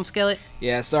 $6, my home skillet.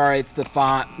 Yeah, sorry, it's the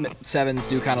font. 7s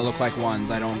do kind of look like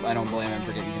 1s. I don't blame him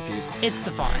for getting confused. It's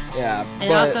the font. Yeah.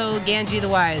 And also Ganji the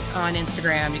Wise on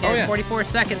Instagram. You got 44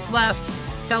 seconds left.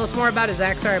 Tell us more about it,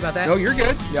 Zach. Sorry about that. No, you're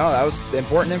good. No, that was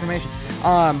important information.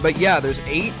 But yeah, there's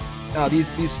 8.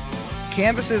 These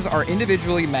canvases are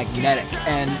individually magnetic,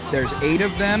 and there's 8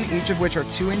 of them, each of which are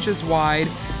 2 inches wide.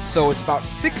 So it's about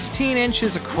 16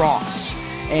 inches across,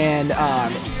 and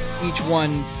each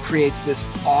one creates this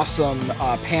awesome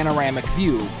panoramic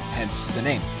view, hence the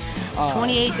name.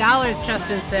 $28,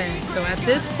 Justin said. So at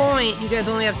this point, you guys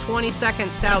only have 20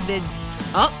 seconds to outbid.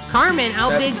 Oh, Carmen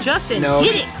outbid Justin. No,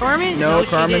 Get it, Carmen? No,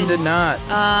 Carmen did not.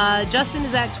 Justin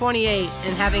is at 28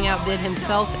 and having outbid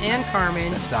himself and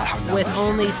Carmen. That's not how numbers with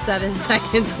only 7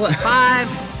 seconds left. 5,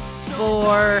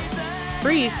 4,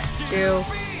 3, 2,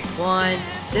 1.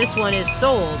 This one is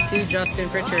sold to Justin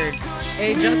Pritchard.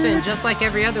 Hey, Justin, just like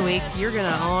every other week, you're going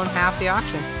to own half the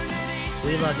auction.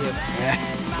 We love you. Yeah.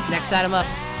 Next item up.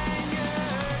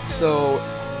 So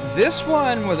this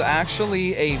one was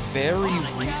actually a very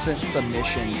recent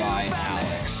submission by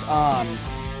Alex.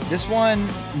 This one,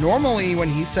 normally when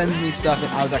he sends me stuff,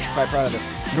 I was actually quite proud of this.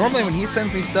 Normally when he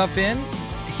sends me stuff in,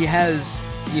 he has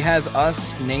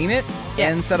us name it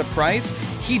and set a price.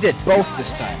 He did both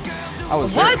this time. I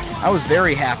was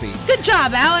very happy. Good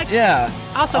job, Alex. Yeah.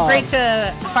 Also great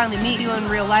to finally meet you in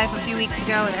real life a few weeks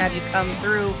ago and have you come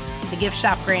through the gift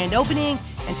shop grand opening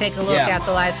and take a look at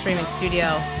the live streaming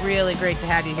studio. Really great to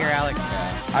have you here, Alex.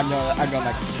 I've known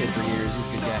that kid for years. He's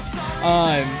a good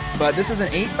guy. But this is an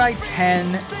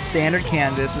 8x10 standard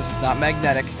canvas. This is not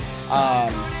magnetic.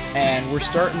 And we're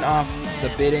starting off the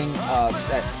bidding at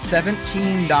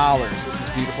 $17. This is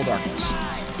Beautiful Darkness.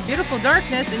 Beautiful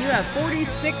Darkness, and you have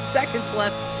 46 seconds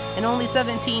left and only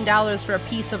 $17 for a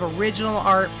piece of original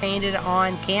art painted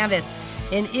on canvas.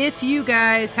 And if you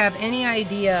guys have any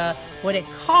idea what it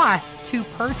costs to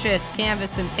purchase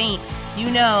canvas and paint, you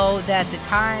know that the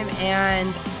time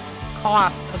and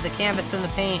cost of the canvas and the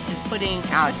paint is putting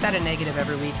Alex at a negative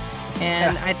every week.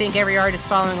 And I think every artist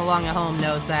following along at home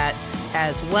knows that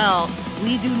as well.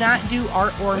 We do not do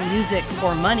art or music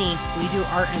for money. We do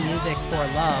art and music for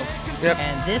love. Yep.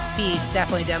 And this piece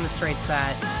definitely demonstrates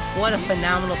that. What a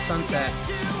phenomenal sunset.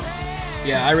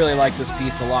 Yeah, I really like this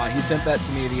piece a lot. He sent that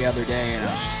to me the other day, and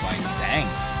I was just like, dang.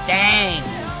 Dang.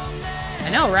 I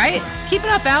know, right? Keep it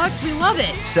up, Alex. We love it.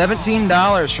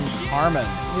 $17 from Carmen.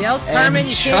 Well, Carmen,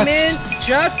 you came in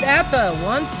just at the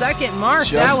 1 second mark.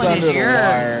 That one is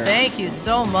yours. Thank you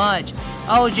so much.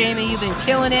 Oh, Jamie, you've been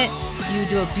killing it. You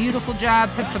do a beautiful job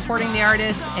supporting the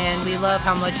artists, and we love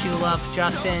how much you love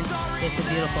Justin. It's a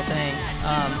beautiful thing.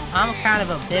 I'm kind of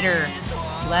a bitter,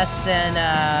 less than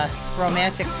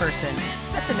romantic person.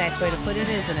 That's a nice way to put it,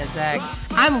 isn't it, Zach?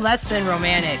 I'm less than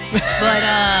romantic,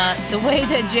 but the way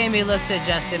that Jamie looks at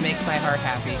Justin makes my heart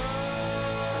happy.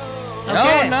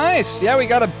 Okay. Oh, nice. Yeah, we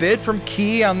got a bid from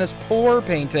Key on this pour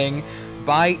painting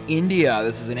by India.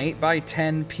 This is an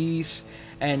 8x10 piece.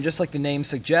 And just like the name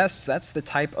suggests, that's the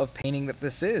type of painting that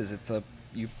this is.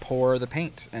 You pour the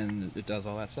paint, and it does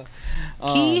all that stuff.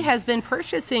 Key has been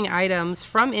purchasing items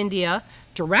from India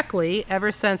directly ever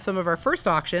since some of our first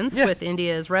auctions with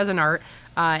India's resin art,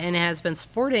 and has been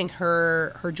sporting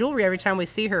her jewelry every time we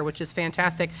see her, which is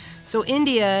fantastic. So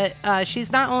India,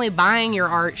 she's not only buying your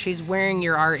art, she's wearing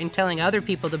your art and telling other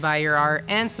people to buy your art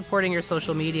and supporting your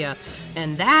social media.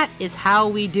 And that is how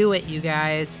we do it, you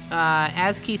guys.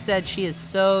 As Key said, she is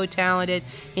so talented.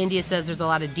 India says there's a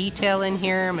lot of detail in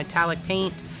here, metallic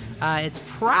paint. It's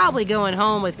probably going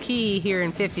home with Key here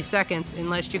in 50 seconds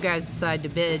unless you guys decide to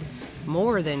bid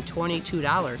more than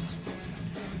 $22.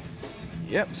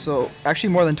 Yep, so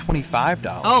actually more than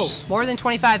 $25. Oh, more than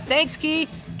 $25. Thanks, Key.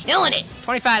 Killing it.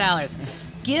 $25.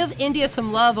 Give India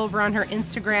some love over on her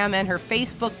Instagram and her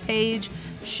Facebook page.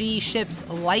 She ships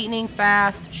lightning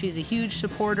fast. She's a huge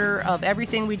supporter of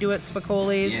everything we do at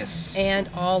Spicolis and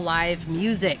all live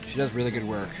music. She does really good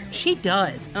work. She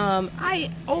does.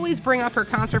 I always bring up her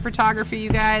concert photography, you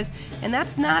guys, and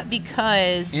that's not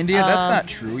because... India, that's not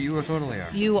true. You totally are.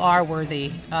 You are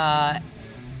worthy.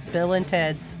 Bill and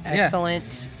Ted's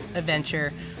excellent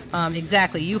adventure.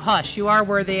 Exactly. You hush. You are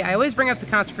worthy. I always bring up the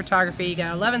concert photography. You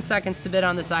got 11 seconds to bid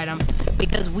on this item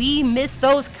because we miss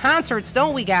those concerts,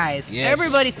 don't we, guys? Yes.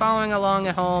 Everybody following along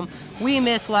at home, we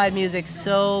miss live music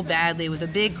so badly with a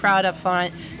big crowd up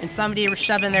front and somebody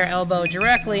shoving their elbow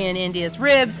directly in India's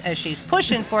ribs as she's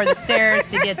pushing for the stairs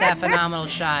to get that phenomenal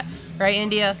shot. Right,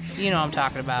 India? You know what I'm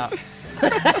talking about.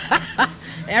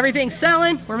 Everything's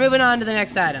selling. We're moving on to the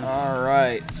next item. All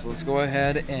right, so let's go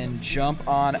ahead and jump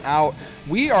on out.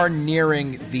 We are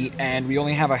nearing the end. We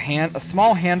only have a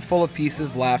small handful of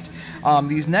pieces left.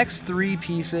 These next 3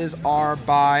 pieces are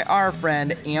by our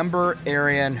friend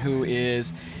Andreasen, who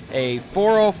is a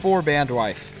 404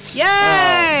 bandwife.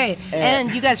 Yay!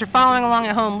 And you guys are following along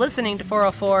at home listening to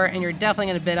 404, and you're definitely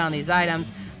going to bid on these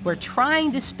items. We're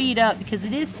trying to speed up because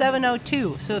it is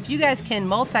 7:02. So if you guys can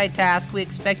multitask, we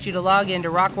expect you to log into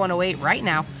Rock 108 right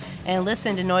now and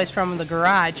listen to Noise from the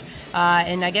Garage.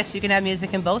 And I guess you can have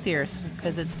music in both ears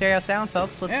because it's stereo sound,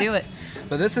 folks. Let's do it.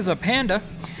 But this is a panda.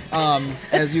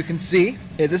 As you can see,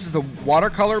 this is a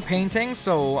watercolor painting.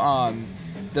 So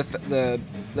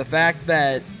the fact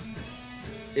that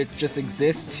it just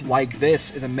exists like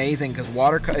this is amazing because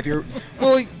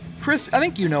Chris, I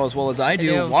think you know as well as I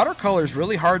do. Watercolor is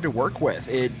really hard to work with.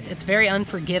 It's very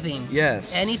unforgiving.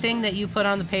 Yes. Anything that you put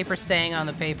on the paper, staying on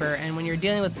the paper, and when you're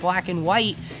dealing with black and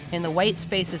white, and the white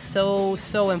space is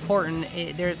so important,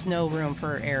 there's no room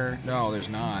for error. No, there's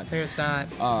not. There's not.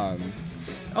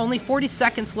 Only 40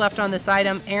 seconds left on this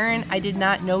item. Aaron, I did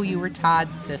not know you were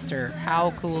Todd's sister.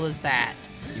 How cool is that?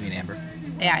 You mean Amber?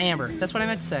 Yeah, Amber. That's what I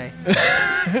meant to say.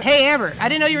 Hey, Amber, I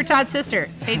didn't know you were Todd's sister.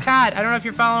 Hey, Todd, I don't know if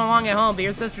you're following along at home, but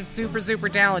your sister's super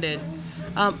talented.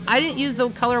 I didn't use the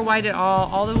color white at all.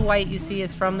 All the white you see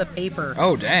is from the paper.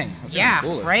 Oh, dang. That's yeah,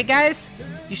 cooler. Right, guys?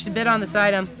 You should bid on this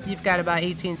item. You've got about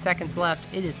 18 seconds left.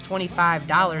 It is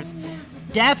 $25.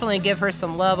 Definitely give her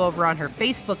some love over on her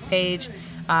Facebook page.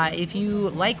 If you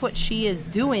like what she is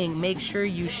doing, make sure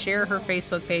you share her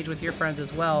Facebook page with your friends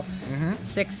as well.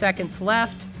 6 seconds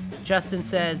left. Justin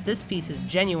says, this piece is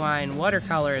genuine.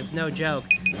 Watercolor is no joke.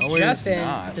 No, Justin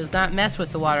does not mess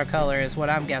with the watercolor, is what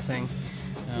I'm guessing.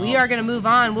 No. We are going to move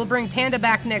on. We'll bring Panda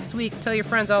back next week. Tell your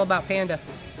friends all about Panda.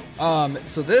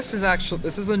 So this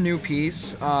is a new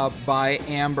piece by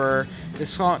Amber.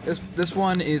 This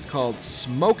one is called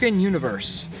Smokin'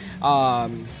 Universe.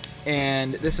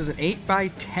 And this is an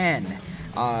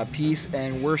 8x10 piece,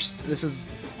 and we're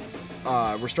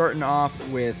starting off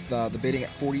with the bidding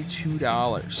at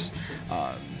 $42.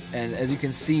 And as you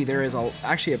can see, there is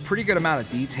actually a pretty good amount of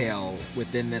detail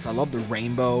within this. I love the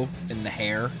rainbow in the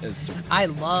hair. I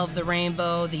love the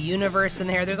rainbow, the universe in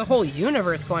the hair. There's a whole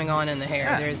universe going on in the hair.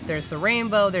 Yeah. There's the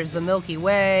rainbow, there's the Milky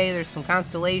Way, there's some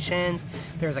constellations,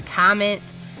 there's a comet.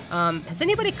 Has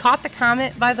anybody caught the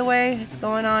comet, by the way? It's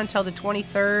going on till the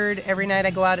 23rd. Every night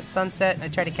I go out at sunset and I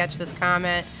try to catch this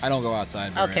comet. I don't go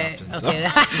outside very often. Okay.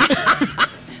 So.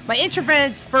 My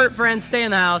introvert friends stay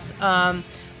in the house.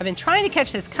 I've been trying to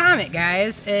catch this comet,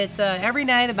 guys. It's every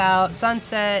night about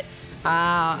sunset.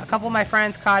 A couple of my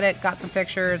friends caught it, got some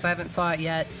pictures. I haven't saw it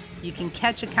yet. You can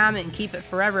catch a comet and keep it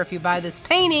forever if you buy this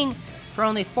painting for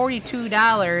only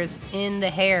 $42 in the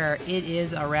hair. It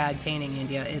is a rad painting,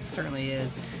 India. It certainly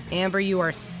is. Amber, you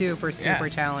are super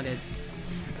talented.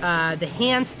 The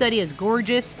hand study is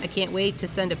gorgeous. I can't wait to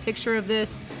send a picture of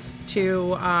this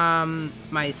to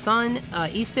my son,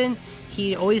 Easton.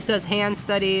 He always does hand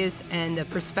studies, and the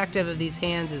perspective of these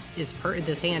hands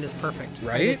this hand is perfect.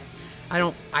 Right?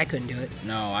 I couldn't do it.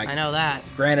 No, I know that.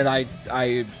 Granted,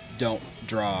 I don't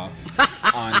draw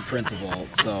on principle,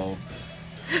 so.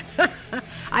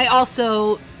 I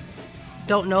also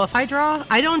don't know if I draw.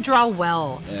 I don't draw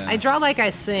well. Yeah. I draw like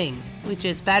I sing, which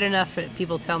is bad enough that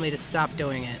people tell me to stop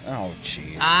doing it. Oh,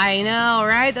 jeez. I know,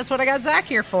 right? That's what I got Zach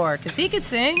here for, because he could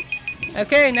sing.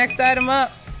 Okay, next item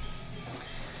up.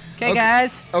 Okay,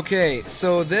 guys. Okay,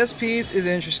 so this piece is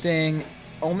interesting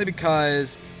only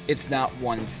because it's not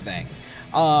one thing.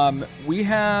 We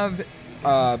have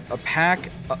a pack.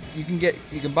 You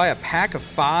can buy a pack of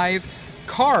 5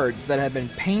 cards that have been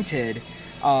painted.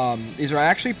 These are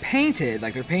actually painted,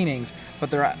 like they're paintings,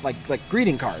 but they're like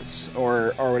greeting cards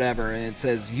or whatever. And it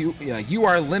says you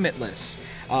are limitless.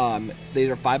 These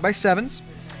are 5x7s,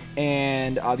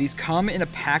 and these come in a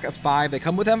pack of 5. They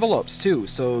come with envelopes too,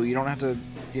 so you don't have to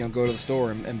go to the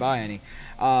store and buy any.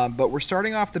 But we're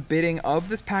starting off the bidding of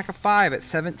this pack of 5 at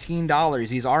 $17.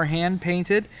 These are hand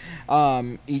painted,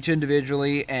 each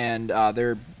individually, and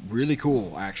they're really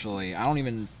cool. Actually, I don't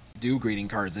even do greeting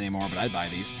cards anymore, but I'd buy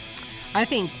these. I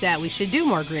think that we should do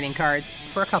more greeting cards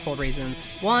for a couple of reasons.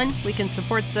 One, we can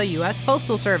support the U.S.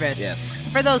 Postal Service. Yes.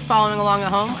 For those following along at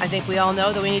home, I think we all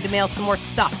know that we need to mail some more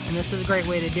stuff, and this is a great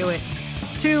way to do it.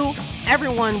 2,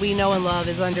 everyone we know and love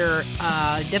is under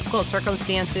difficult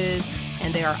circumstances,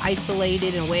 and they are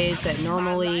isolated in ways that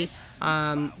normally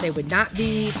they would not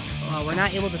be. We're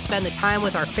not able to spend the time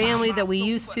with our family that we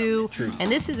used to. Truth. And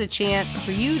this is a chance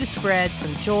for you to spread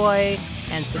some joy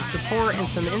and some support and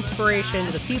some inspiration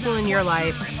to the people in your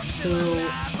life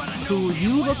who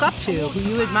you look up to, who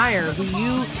you admire, who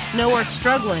you know are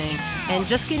struggling. And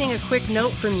just getting a quick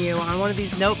note from you on one of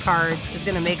these note cards is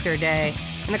going to make their day.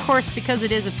 And of course, because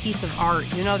it is a piece of art,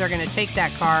 they're going to take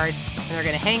that card and they're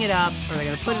going to hang it up, or they're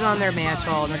going to put it on their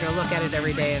mantle, and they're going to look at it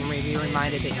every day and be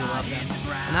reminded that you love them.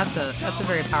 And that's a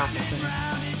very powerful thing.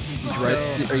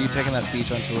 Are you taking that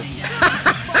speech on tour?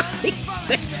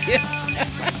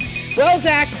 Well,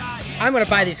 Zach, I'm going to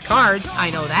buy these cards. I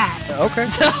know that. Okay.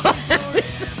 So,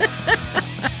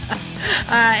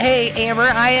 hey, Amber,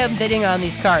 I am bidding on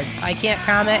these cards. I can't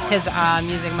comment because I'm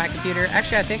using my computer.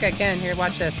 Actually, I think I can. Here,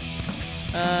 watch this.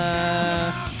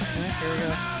 Here we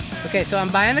go. Okay, so I'm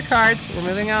buying the cards. We're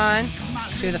moving on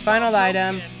to the final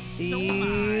item.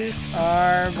 These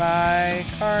are my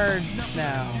cards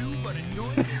now.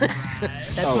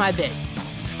 That's my bid.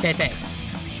 Okay, thanks.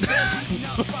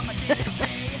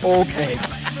 Okay.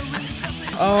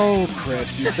 Oh,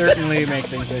 Chris, you certainly make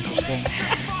things interesting.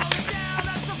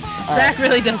 Zach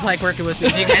really does like working with me,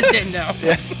 if you guys didn't know.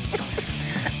 Yeah.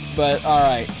 But,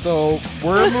 alright, so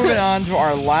we're moving on to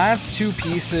our last two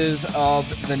pieces of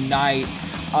the night.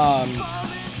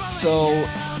 So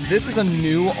this is a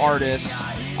new artist.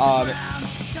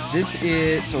 This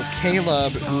is, so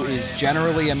Caleb, who is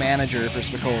generally a manager for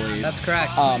Spicolis. That's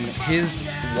correct.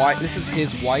 This is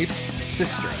his wife's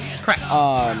sister. Correct.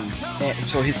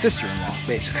 So his sister-in-law,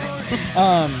 basically.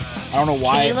 I don't know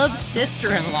why. Caleb's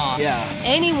sister-in-law. Yeah.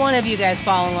 Any one of you guys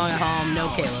following along at home know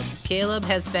Caleb. Caleb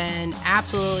has been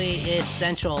absolutely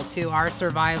essential to our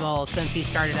survival since he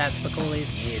started at Spicolis.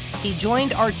 Yes. He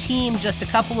joined our team just a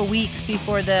couple of weeks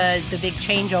before the big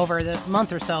changeover, the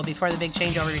month or so before the big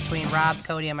changeover between Rob,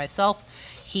 Cody, and myself.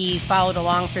 He followed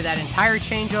along through that entire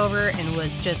changeover and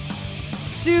was just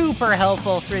super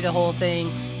helpful through the whole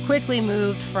thing. Quickly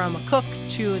moved from a cook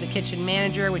to the kitchen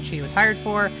manager, which he was hired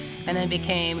for, and then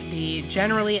became the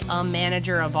generally a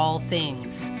manager of all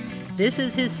things. This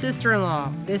is his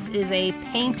sister-in-law. This is a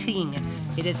painting.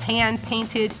 It is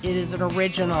hand-painted. It is an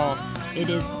original. It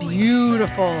is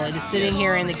beautiful. It is sitting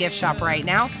here in the gift shop right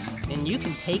now, and you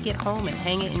can take it home and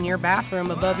hang it in your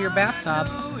bathroom above your bathtub.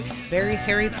 Very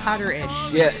Harry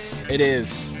Potter-ish. Yeah, it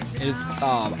is. It is,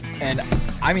 and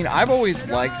I mean, I've always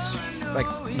liked, like,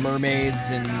 mermaids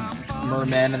and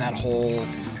mermen and that whole,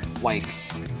 like,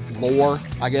 lore,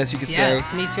 I guess you could say.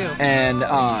 Yes, me too. And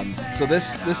so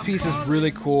this piece is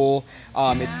really cool.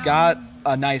 It's got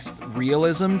a nice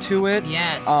realism to it.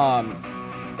 Yes.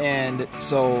 And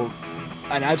so,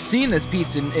 and I've seen this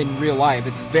piece in real life.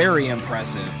 It's very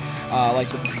impressive.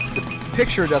 Like the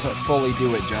picture doesn't fully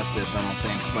do it justice, I don't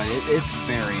think, but it's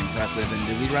very impressive. And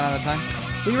did we run out of time?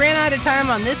 We ran out of time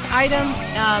on this item.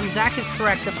 Zach is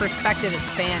correct. The perspective is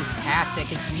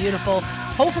fantastic. It's beautiful.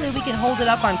 Hopefully we can hold it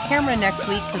up on camera next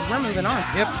week because we're moving on.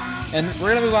 Yep. And we're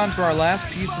going to move on to our last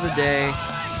piece of the day,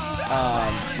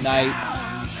 night,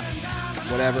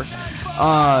 whatever.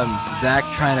 Zach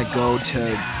trying to go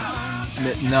to...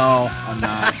 No, I'm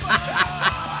not.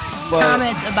 But,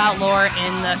 comments about lore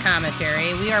in the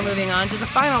commentary. We are moving on to the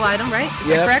final item, right? Is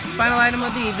that correct? Final item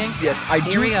of the evening. Yes,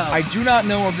 Here we go. I do not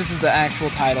know if this is the actual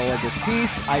title of this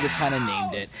piece. I just kind of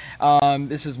named it.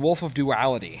 This is Wolf of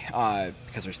Duality,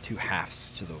 because there's two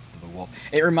halves to the wolf.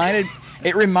 It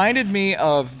reminded me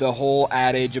of the whole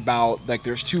adage about, like,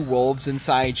 there's two wolves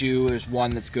inside you. There's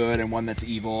one that's good and one that's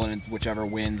evil, and whichever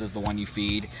wins is the one you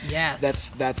feed.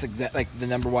 Yes. That's like the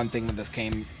number one thing that this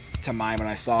came to mind when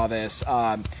I saw this.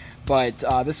 But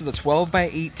this is a 12 by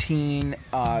 18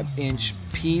 inch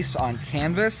piece on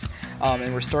canvas,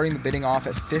 and we're starting the bidding off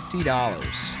at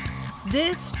 $50.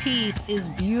 This piece is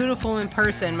beautiful in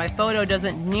person. My photo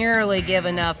doesn't nearly give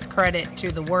enough credit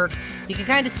to the work. You can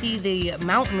kind of see the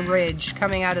mountain ridge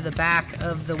coming out of the back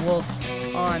of the wolf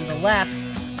on the left,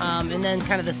 and then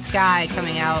kind of the sky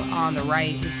coming out on the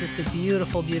right. It's just a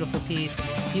beautiful, beautiful piece.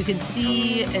 You can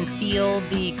see and feel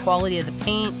the quality of the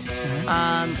paint.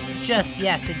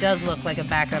 Yes, it does look like a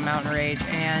back of a mountain range.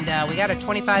 And we got a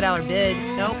 $25 bid.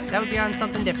 Nope, that would be on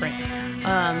something different.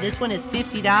 This one is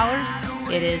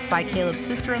 $50. It is by Caleb's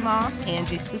sister-in-law,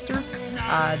 Angie's sister.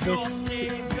 This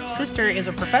sister is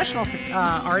a professional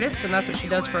artist, and that's what she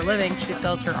does for a living. She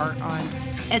sells her art on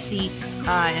Etsy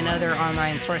and other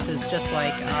online sources, just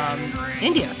like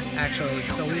India, actually.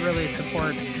 So we really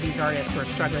support these artists who are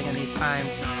struggling in these times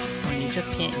when you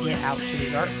just can't get out to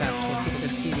these art fests where people can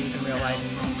see these in real life.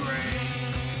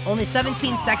 Only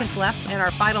 17 seconds left, and our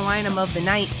final item of the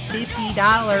night,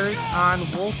 $50 on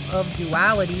Wolf of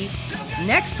Duality.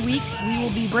 Next week, we will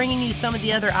be bringing you some of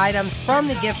the other items from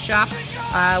the gift shop.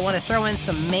 I want to throw in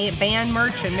some band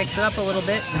merch and mix it up a little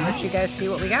bit and let you guys see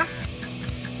what we got.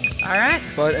 All right.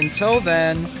 But until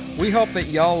then, we hope that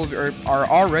y'all are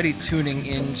already tuning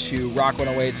into Rock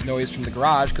 108's Noise from the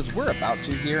Garage, because we're about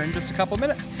to here in just a couple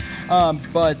minutes.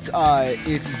 But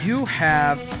if you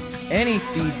have any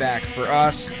feedback for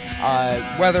us,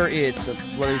 whether you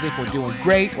think we're doing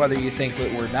great, whether you think that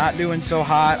we're not doing so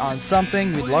hot on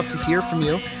something, we'd love to hear from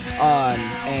you.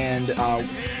 And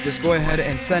just go ahead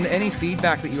and send any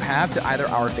feedback that you have to either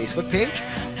our Facebook page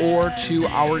or to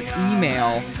our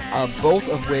email, both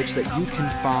of which that you can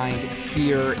find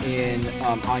here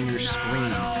on your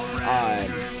screen.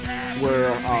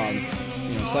 Where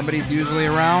somebody's usually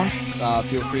around.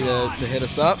 Feel free to hit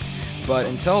us up. But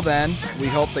until then, we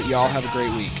hope that y'all have a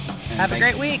great week. Have a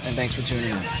great week. And thanks for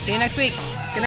tuning in. See you next week.